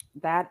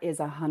 That is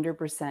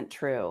 100%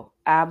 true.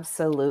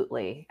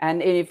 Absolutely.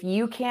 And if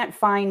you can't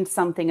find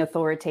something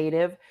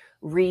authoritative,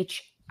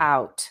 reach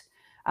out.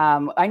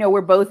 I know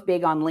we're both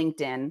big on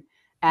LinkedIn,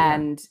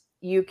 and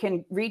you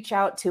can reach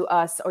out to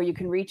us, or you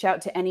can reach out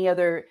to any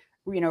other,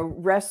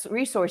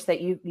 resource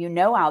that you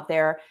know out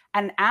there,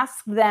 and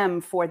ask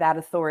them for that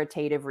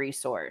authoritative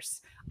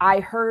resource. I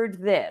heard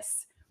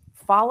this.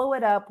 Follow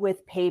it up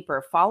with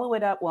paper. Follow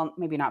it up. Well,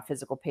 maybe not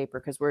physical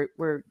paper, because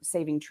we're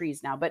saving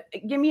trees now, but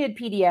give me a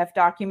PDF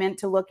document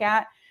to look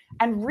at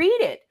and read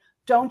it.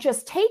 Don't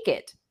just take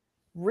it.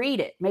 Read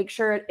it. Make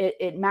sure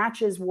it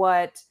matches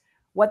what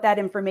that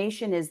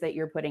information is that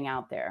you're putting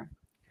out there.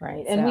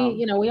 Right. And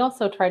we, So we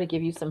also try to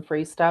give you some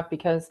free stuff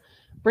because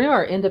we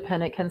are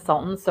independent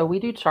consultants. So we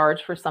do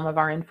charge for some of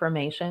our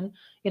information.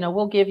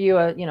 We'll give you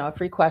a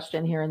free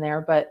question here and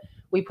there, but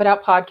we put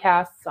out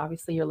podcasts.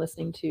 Obviously, you're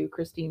listening to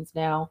Christine's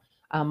now.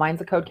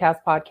 Mine's a Codecast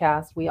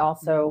podcast. We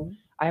also, mhm.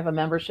 I have a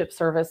membership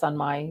service on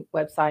my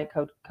website,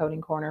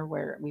 Coding Corner,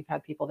 where we've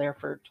had people there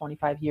for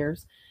 25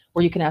 years,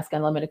 where you can ask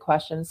unlimited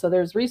questions. So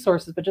there's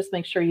resources, but just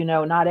make sure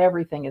not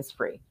everything is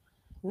free.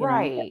 You get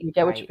Right, you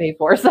get what you right. pay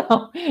for. So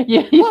Well,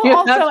 you have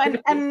also, to be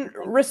and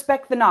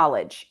respect the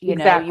knowledge. You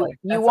exactly.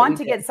 you That's what want we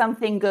to do. get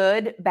something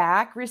good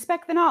back,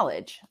 respect the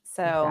knowledge.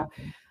 So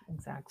Exactly.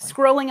 Exactly.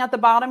 scrolling at the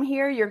bottom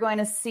here, you're going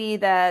to see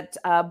that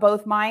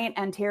both mine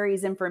and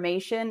Terry's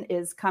information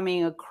is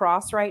coming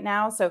across right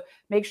now. So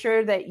make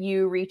sure that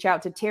you reach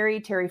out to Terry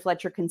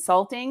Fletcher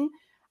Consulting.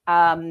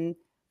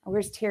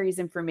 Where's Terry's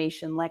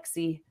information,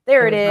 Lexi? It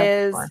There it was right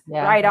is, before.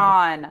 Yeah. right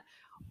on.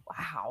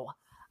 Wow.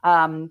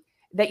 Um,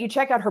 that you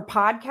check out her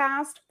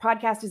podcast.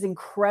 Podcast is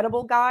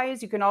incredible,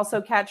 guys. You can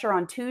also catch her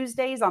on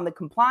Tuesdays on the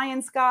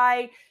Compliance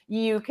Guy.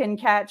 You can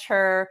catch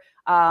her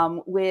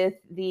with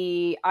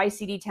the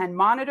ICD-10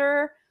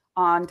 Monitor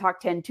on Talk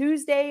 10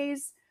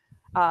 Tuesdays.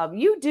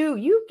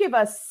 You give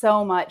us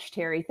so much,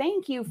 Terry.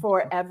 Thank you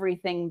for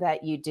everything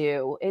that you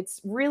do. It's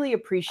really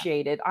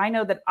appreciated. I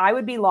know that I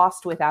would be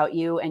lost without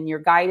you and your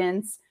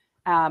guidance,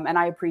 and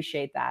I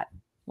appreciate that.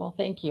 Well,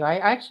 thank you. I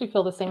actually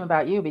feel the same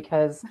about you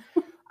because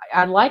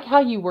I like how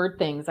you word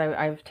things.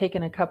 I've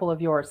taken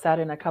sat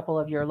in a couple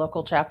of your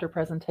local chapter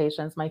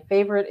presentations. My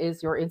favorite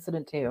is your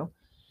incident two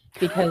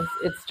because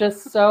it's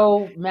just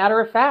so matter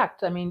of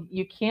fact. I mean,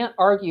 you can't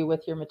argue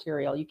with your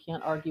material. You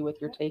can't argue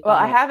with your take Well,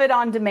 on I it. have it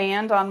on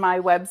demand on my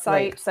Great.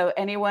 website. So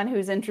anyone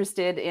who's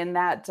interested in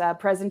that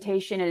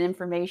presentation and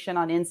information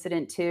on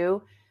Incident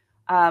 2,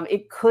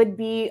 it could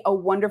be a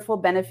wonderful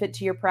benefit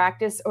to your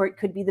practice, or it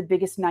could be the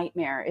biggest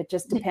nightmare. It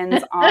just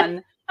depends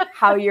on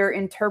how you're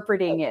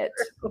interpreting it.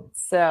 So,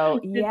 It's so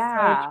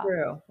yeah,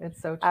 true. It's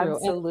so true. And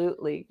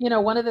absolutely.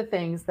 one of the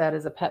things that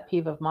is a pet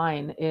peeve of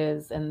mine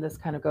is, and this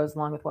kind of goes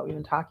along with what we've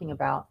been talking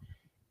about,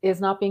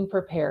 is not being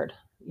prepared.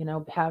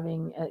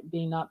 Having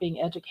being not being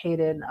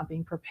educated, not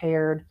being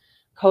prepared.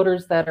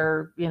 Coders that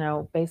are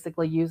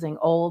basically using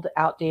old,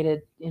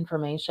 outdated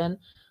information.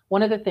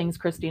 One of the things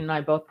Christine and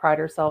I both pride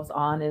ourselves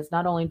on is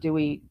not only do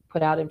we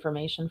put out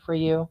information for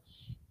you,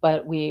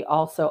 but we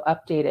also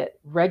update it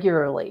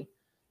regularly.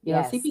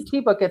 Yes,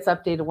 CPT book gets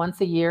updated once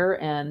a year,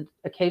 and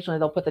occasionally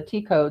they'll put the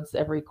T codes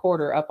every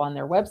quarter up on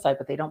their website,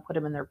 but they don't put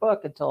them in their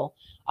book until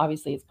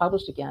obviously it's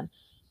published again.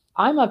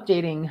 I'm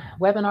updating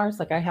webinars.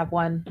 Like I have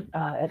one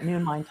at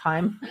noon my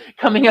time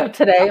coming up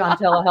today on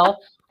telehealth.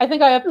 I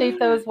think I update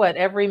those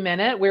every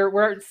minute.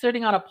 We're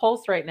sitting on a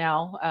pulse right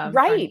now, trying to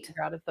right.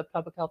 figure out if the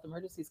public health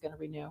emergency is going to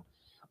renew.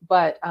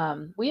 But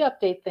we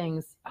update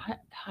things,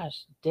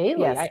 gosh,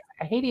 daily. Yes,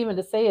 I hate even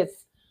to say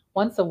it's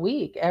once a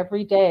week.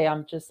 Every day,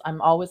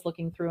 I'm always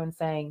looking through and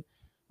saying,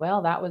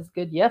 well, that was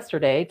good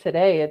yesterday.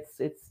 Today,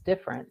 it's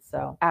different.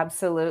 So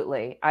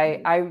absolutely.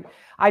 I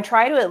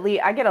try to at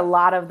least, I get a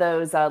lot of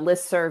those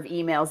listserv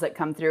emails that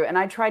come through, and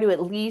I try to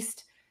at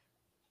least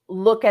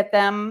look at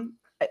them,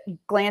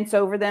 glance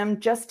over them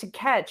just to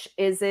catch,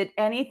 is it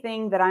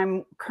anything that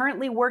I'm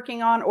currently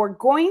working on or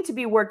going to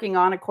be working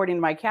on according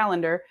to my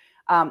calendar,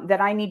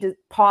 that I need to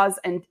pause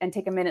and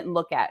take a minute and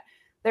look at.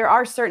 There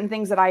are certain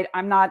things that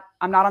I'm not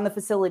on the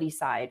facility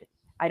side.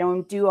 I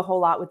don't do a whole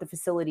lot with the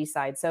facility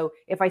side. So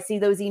if I see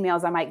those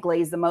emails, I might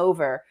glaze them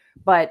over.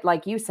 But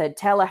like you said,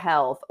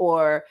 telehealth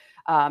or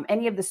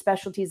any of the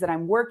specialties that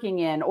I'm working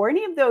in, or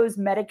any of those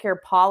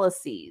Medicare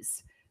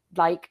policies,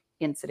 like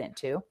Incident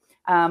 2,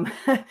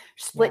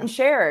 split yeah, and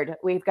shared.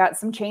 We've got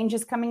some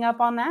changes coming up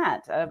on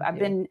that. we I've do.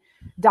 been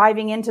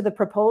diving into the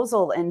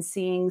proposal and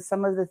seeing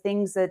some of the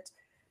things that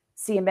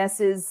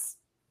CMS is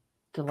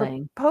Delaying.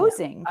 Yeah,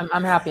 proposing.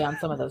 I'm happy on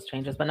some of those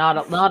changes, but not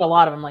a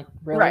lot of them. Like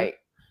really, Right.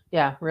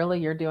 yeah, really,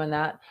 you're doing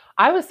that.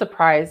 I was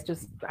surprised.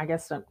 Just I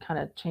guess to kind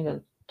of change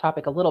the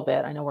topic a little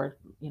bit. I know we're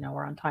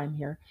on time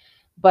here,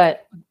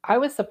 but I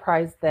was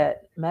surprised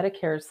that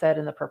Medicare said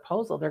in the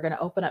proposal they're going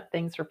to open up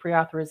things for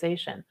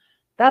pre-authorization.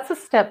 That's a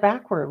step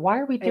backward. Why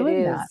are we It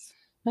doing that? is.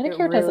 It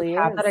Medicare doesn't really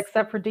have that is.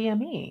 except for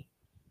DME.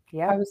 I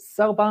Yep. was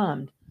so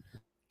bummed.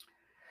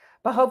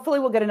 But hopefully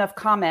we'll get enough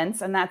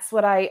comments. And that's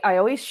what I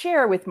always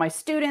share with my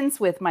students,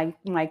 with my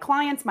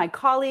clients, my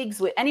colleagues,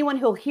 with anyone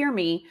who'll hear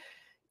me.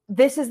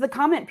 This is the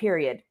comment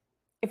period.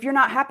 If you're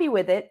not happy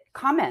with it,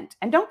 comment.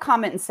 And don't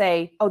comment and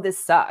say, oh, this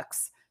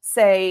sucks.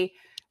 Say,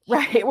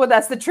 right, well,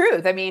 that's the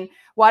truth. I mean,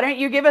 why don't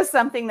you give us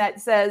something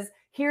that says,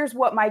 here's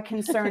what my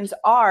concerns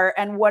are,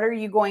 and what are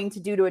you going to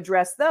do to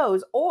address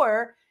those?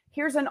 Or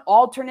here's an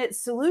alternate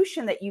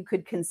solution that you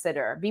could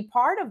consider. Be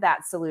part of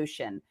that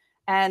solution.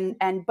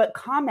 But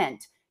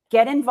comment,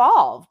 get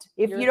involved.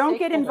 If You're you a don't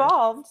get stakeholder.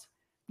 involved, That's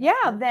yeah,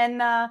 right.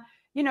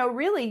 then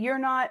really you're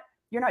not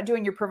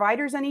doing your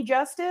providers any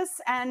justice,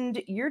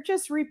 and you're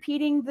just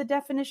repeating the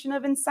definition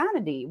of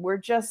insanity. We're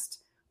just,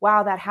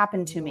 wow, that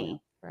happened to Doing it.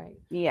 me. Right.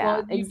 Yeah, Well,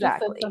 you just said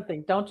exactly.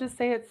 something. Don't just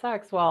say it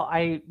sucks. Well,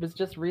 I was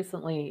just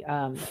recently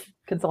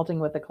consulting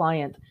with a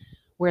client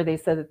where they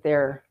said that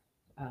their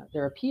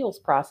appeals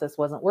process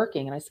wasn't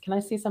working. And I said, can I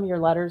see some of your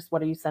letters?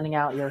 What are you sending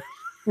out? Your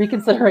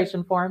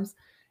reconsideration forms?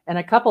 And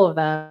a couple of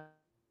them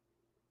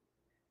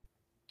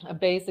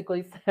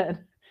basically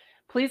said,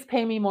 please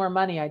pay me more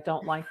money. I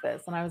don't like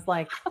this. And I was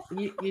like,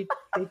 they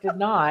did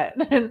not.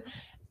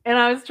 And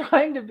I was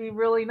trying to be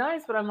really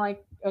nice, but I'm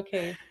like,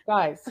 okay,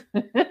 guys,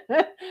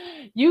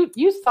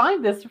 you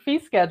signed this fee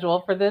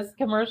schedule for this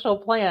commercial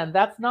plan.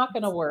 That's not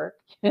going to work.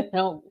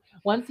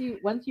 Once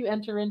you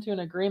enter into an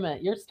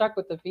agreement, you're stuck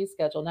with the fee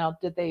schedule. Now,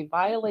 did they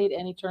violate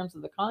any terms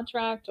of the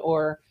contract,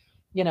 or,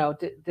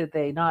 did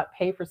they not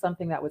pay for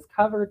something that was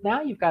covered?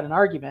 Now you've got an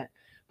argument.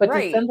 But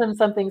to send them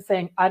something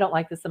saying, I don't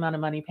like this amount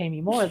of money, pay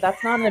me more,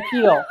 that's not an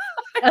appeal.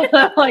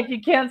 Like,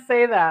 you can't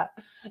say that.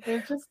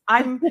 It's just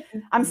I'm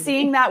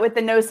seeing that with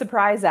the No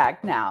Surprise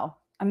Act now.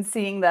 I'm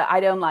seeing the I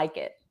don't like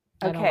it.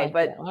 Okay, like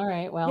but it. All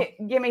right, well,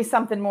 give me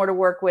something more to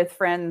work with,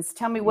 friends.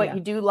 Tell me what you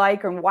do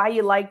like and why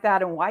you like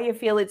that and why you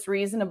feel it's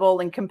reasonable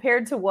and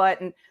compared to what.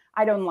 And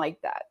I don't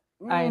like that.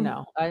 I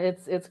know.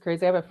 It's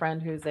crazy. I have a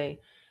friend who's an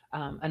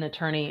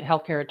attorney,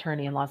 healthcare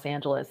attorney in Los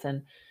Angeles,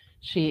 and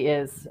she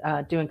is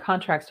doing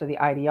contracts for the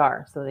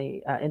IDR, so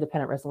the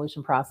Independent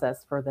Resolution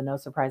Process for the No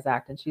Surprise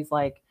Act. And she's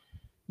like,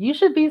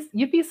 you'd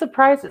be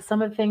surprised at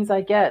some of the things I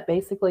get.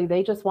 Basically,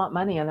 they just want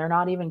money, and they're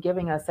not even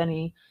giving us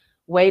any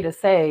way to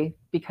say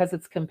because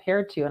it's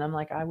compared to. And I'm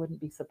like, I wouldn't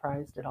be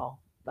surprised at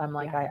all. I'm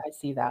like, I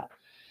see that.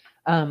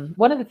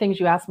 One of the things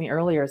you asked me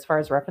earlier, as far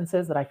as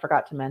references that I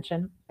forgot to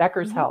mention,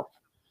 Becker's Health.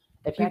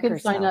 If you can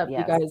sign up,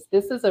 you guys,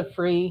 this is a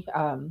free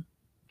kind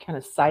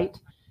of site,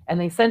 and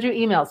they send you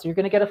emails. So you're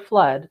going to get a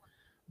flood.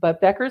 But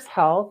Becker's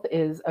Health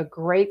is a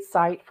great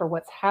site for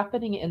what's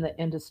happening in the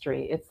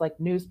industry. It's like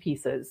news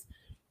pieces.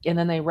 And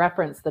then they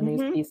reference the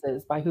news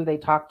pieces by who they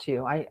talk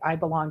to. I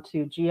belong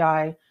to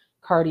GI,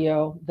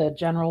 cardio, the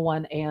general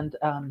one, and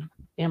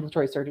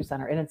ambulatory surgery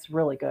center, and it's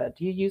really good.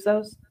 Do you use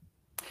those?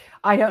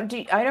 I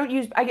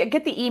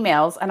get the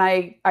emails and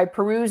I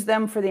peruse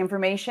them for the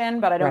information,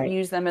 but I don't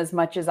use them as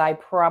much as I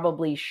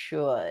probably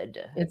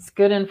should. It's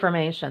good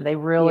information. They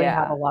really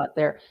have a lot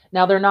there.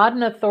 Now, they're not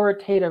an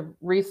authoritative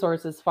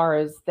resource as far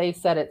as they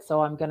said it,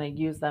 so I'm going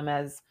to use them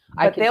as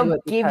but they'll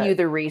give you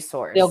the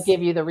resource. They'll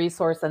give you the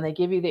resource, and they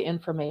give you the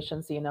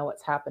information so you know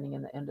what's happening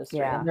in the industry.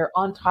 And they're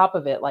on top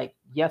of it like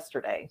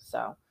yesterday.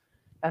 So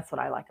that's what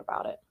I like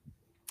about it.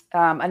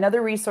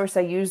 Another resource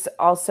I use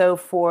also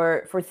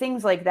for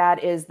things like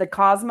that is the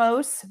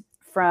Cosmos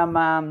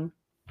from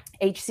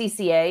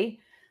HCCA,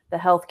 the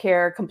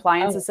Healthcare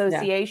Compliance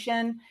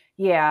Association.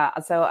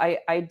 So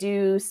I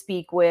do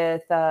speak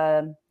with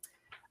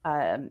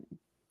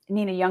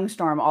Nina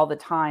Youngstorm all the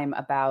time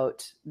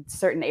about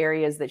certain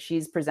areas that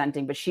she's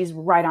presenting, but she's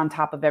right on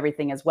top of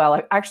everything as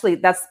well. Actually,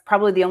 that's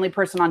probably the only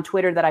person on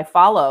Twitter that I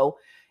follow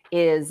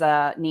is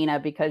Nina,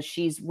 because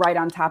she's right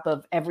on top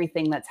of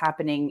everything that's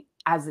happening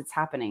as it's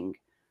happening.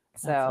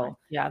 So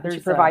she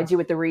provides you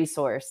with the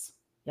resource.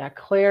 Yeah,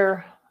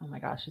 Claire, oh my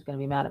gosh, she's going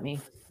to be mad at me.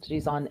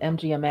 She's on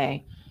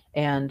MGMA,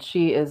 and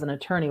she is an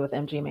attorney with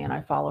MGMA, and I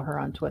follow her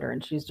on Twitter,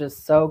 and she's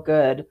just so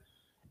good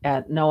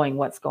at knowing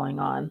what's going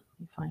on. Let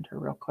me find her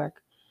real quick.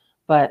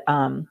 But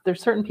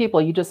there's certain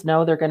people you just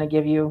know they're going to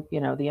give you,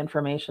 the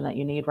information that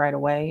you need right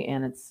away,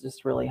 and it's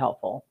just really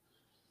helpful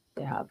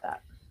to have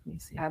that. Let me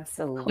see.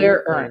 Absolutely.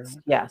 Claire Ernst.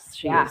 Yes,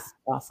 she is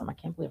awesome. I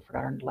can't believe I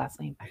forgot her last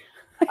name.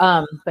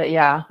 But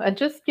and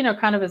just,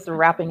 kind of as we're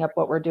wrapping up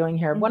what we're doing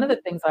here, one of the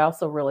things I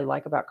also really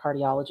like about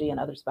cardiology and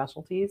other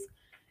specialties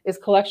is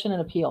collection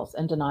and appeals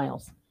and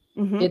denials.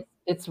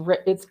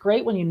 It's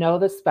great when you know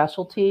the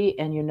specialty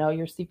and you know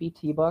your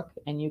CPT book,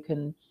 and you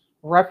can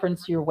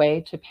reference your way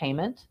to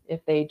payment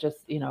if they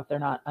just, if they're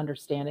not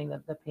understanding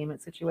the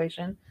payment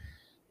situation.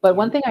 But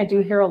one thing I do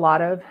hear a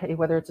lot of,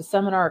 whether it's a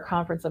seminar or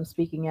conference I'm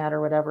speaking at or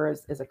whatever,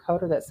 is a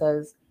coder that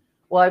says,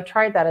 well, I've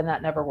tried that and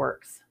that never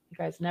works. You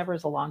guys, never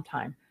is a long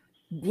time.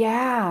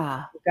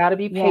 Yeah. You've got to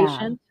be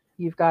patient.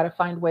 You've got to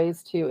find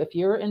ways to, if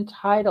you're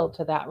entitled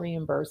to that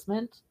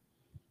reimbursement,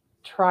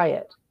 try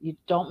it. You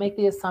don't make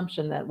the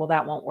assumption that, well,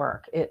 that won't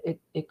work.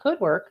 It could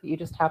work. You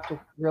just have to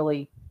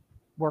really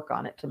work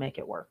on it to make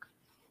it work.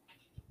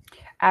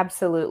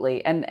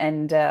 Absolutely.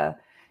 And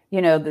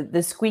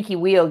the squeaky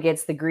wheel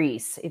gets the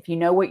grease. If you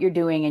know what you're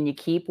doing and you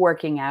keep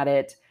working at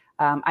it,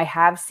 I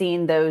have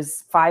seen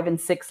those 5 and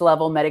 6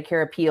 level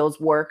Medicare appeals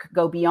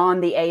go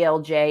beyond the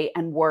ALJ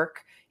and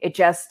work. It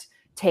just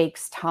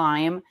takes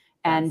time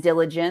and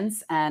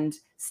diligence and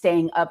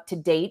staying up to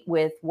date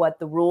with what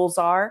the rules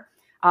are,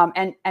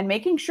 and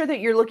making sure that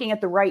you're looking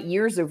at the right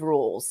years of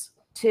rules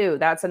too.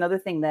 That's another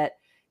thing, that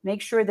make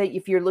sure that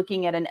if you're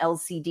looking at an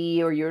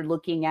LCD or you're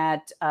looking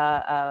at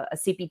a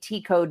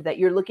CPT code, that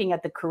you're looking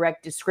at the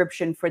correct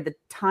description for the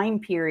time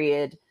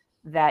period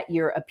that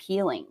you're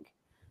appealing,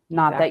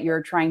 not that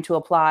you're trying to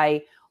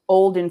apply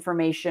old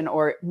information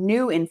or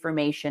new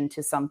information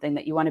to something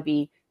that you want to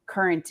be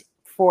current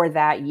for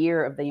that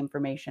year of the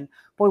information.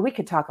 Boy, we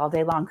could talk all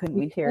day long, couldn't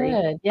we, Terry?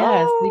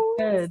 Yes, we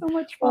could. So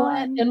much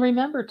fun. And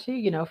remember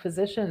too,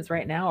 physicians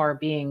right now are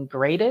being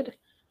graded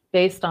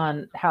based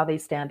on how they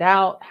stand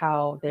out,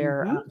 how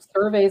their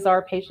surveys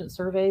are, patient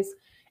surveys.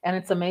 And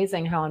it's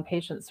amazing how in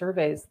patient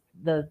surveys,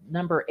 the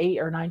number 8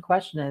 or 9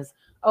 question is,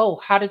 oh,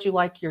 how did you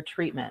like your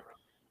treatment?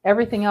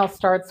 Everything else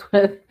starts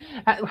with,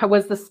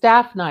 was the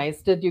staff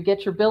nice? Did you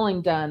get your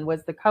billing done?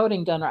 Was the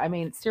coding done? I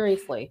mean,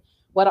 seriously,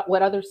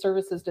 what other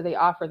services do they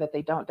offer that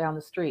they don't down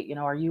the street? You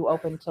know, are you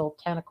open till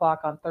 10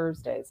 o'clock on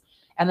Thursdays?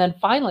 And then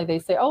finally they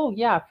say, oh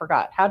yeah, I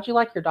forgot. How'd you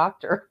like your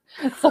doctor?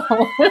 So,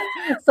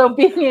 so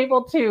being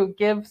able to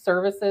give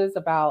services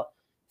about,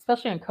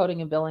 especially on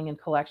coding and billing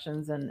and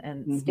collections and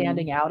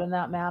standing out in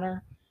that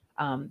manner,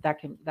 that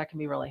can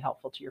be really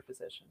helpful to your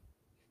physician.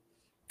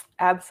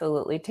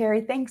 Absolutely.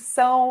 Terry, thanks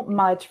so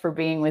much for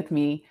being with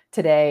me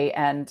today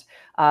and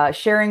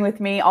sharing with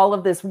me all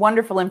of this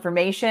wonderful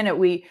information.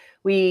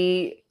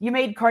 You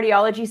made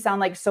cardiology sound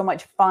like so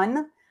much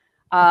fun.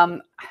 I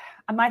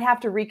might have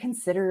to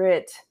reconsider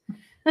it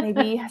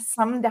maybe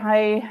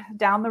someday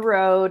down the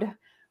road.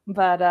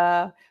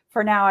 But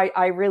for now,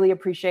 I really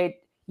appreciate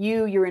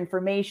you, your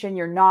information,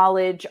 your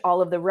knowledge,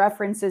 all of the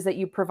references that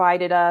you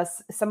provided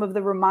us, some of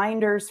the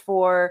reminders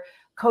for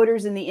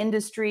coders in the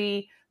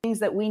industry, things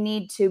that we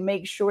need to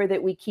make sure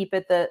that we keep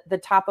at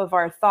the top of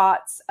our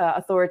thoughts,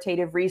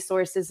 authoritative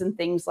resources and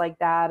things like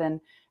that,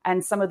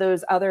 and some of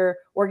those other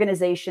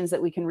organizations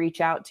that we can reach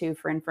out to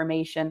for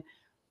information.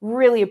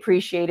 Really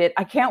appreciate it.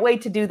 I can't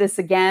wait to do this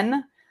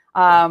again.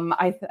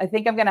 I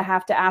think I'm going to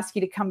have to ask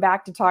you to come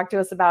back to talk to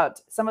us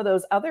about some of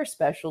those other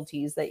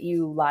specialties that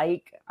you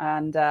like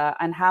and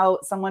how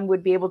someone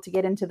would be able to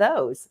get into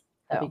those.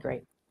 That'd be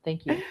great.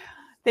 Thank you.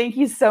 Thank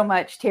you so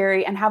much,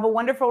 Terry, and have a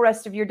wonderful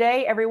rest of your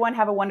day. Everyone,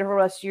 have a wonderful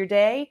rest of your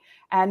day,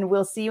 and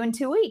we'll see you in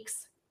 2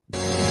 weeks.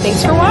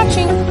 Thanks for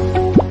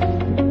watching.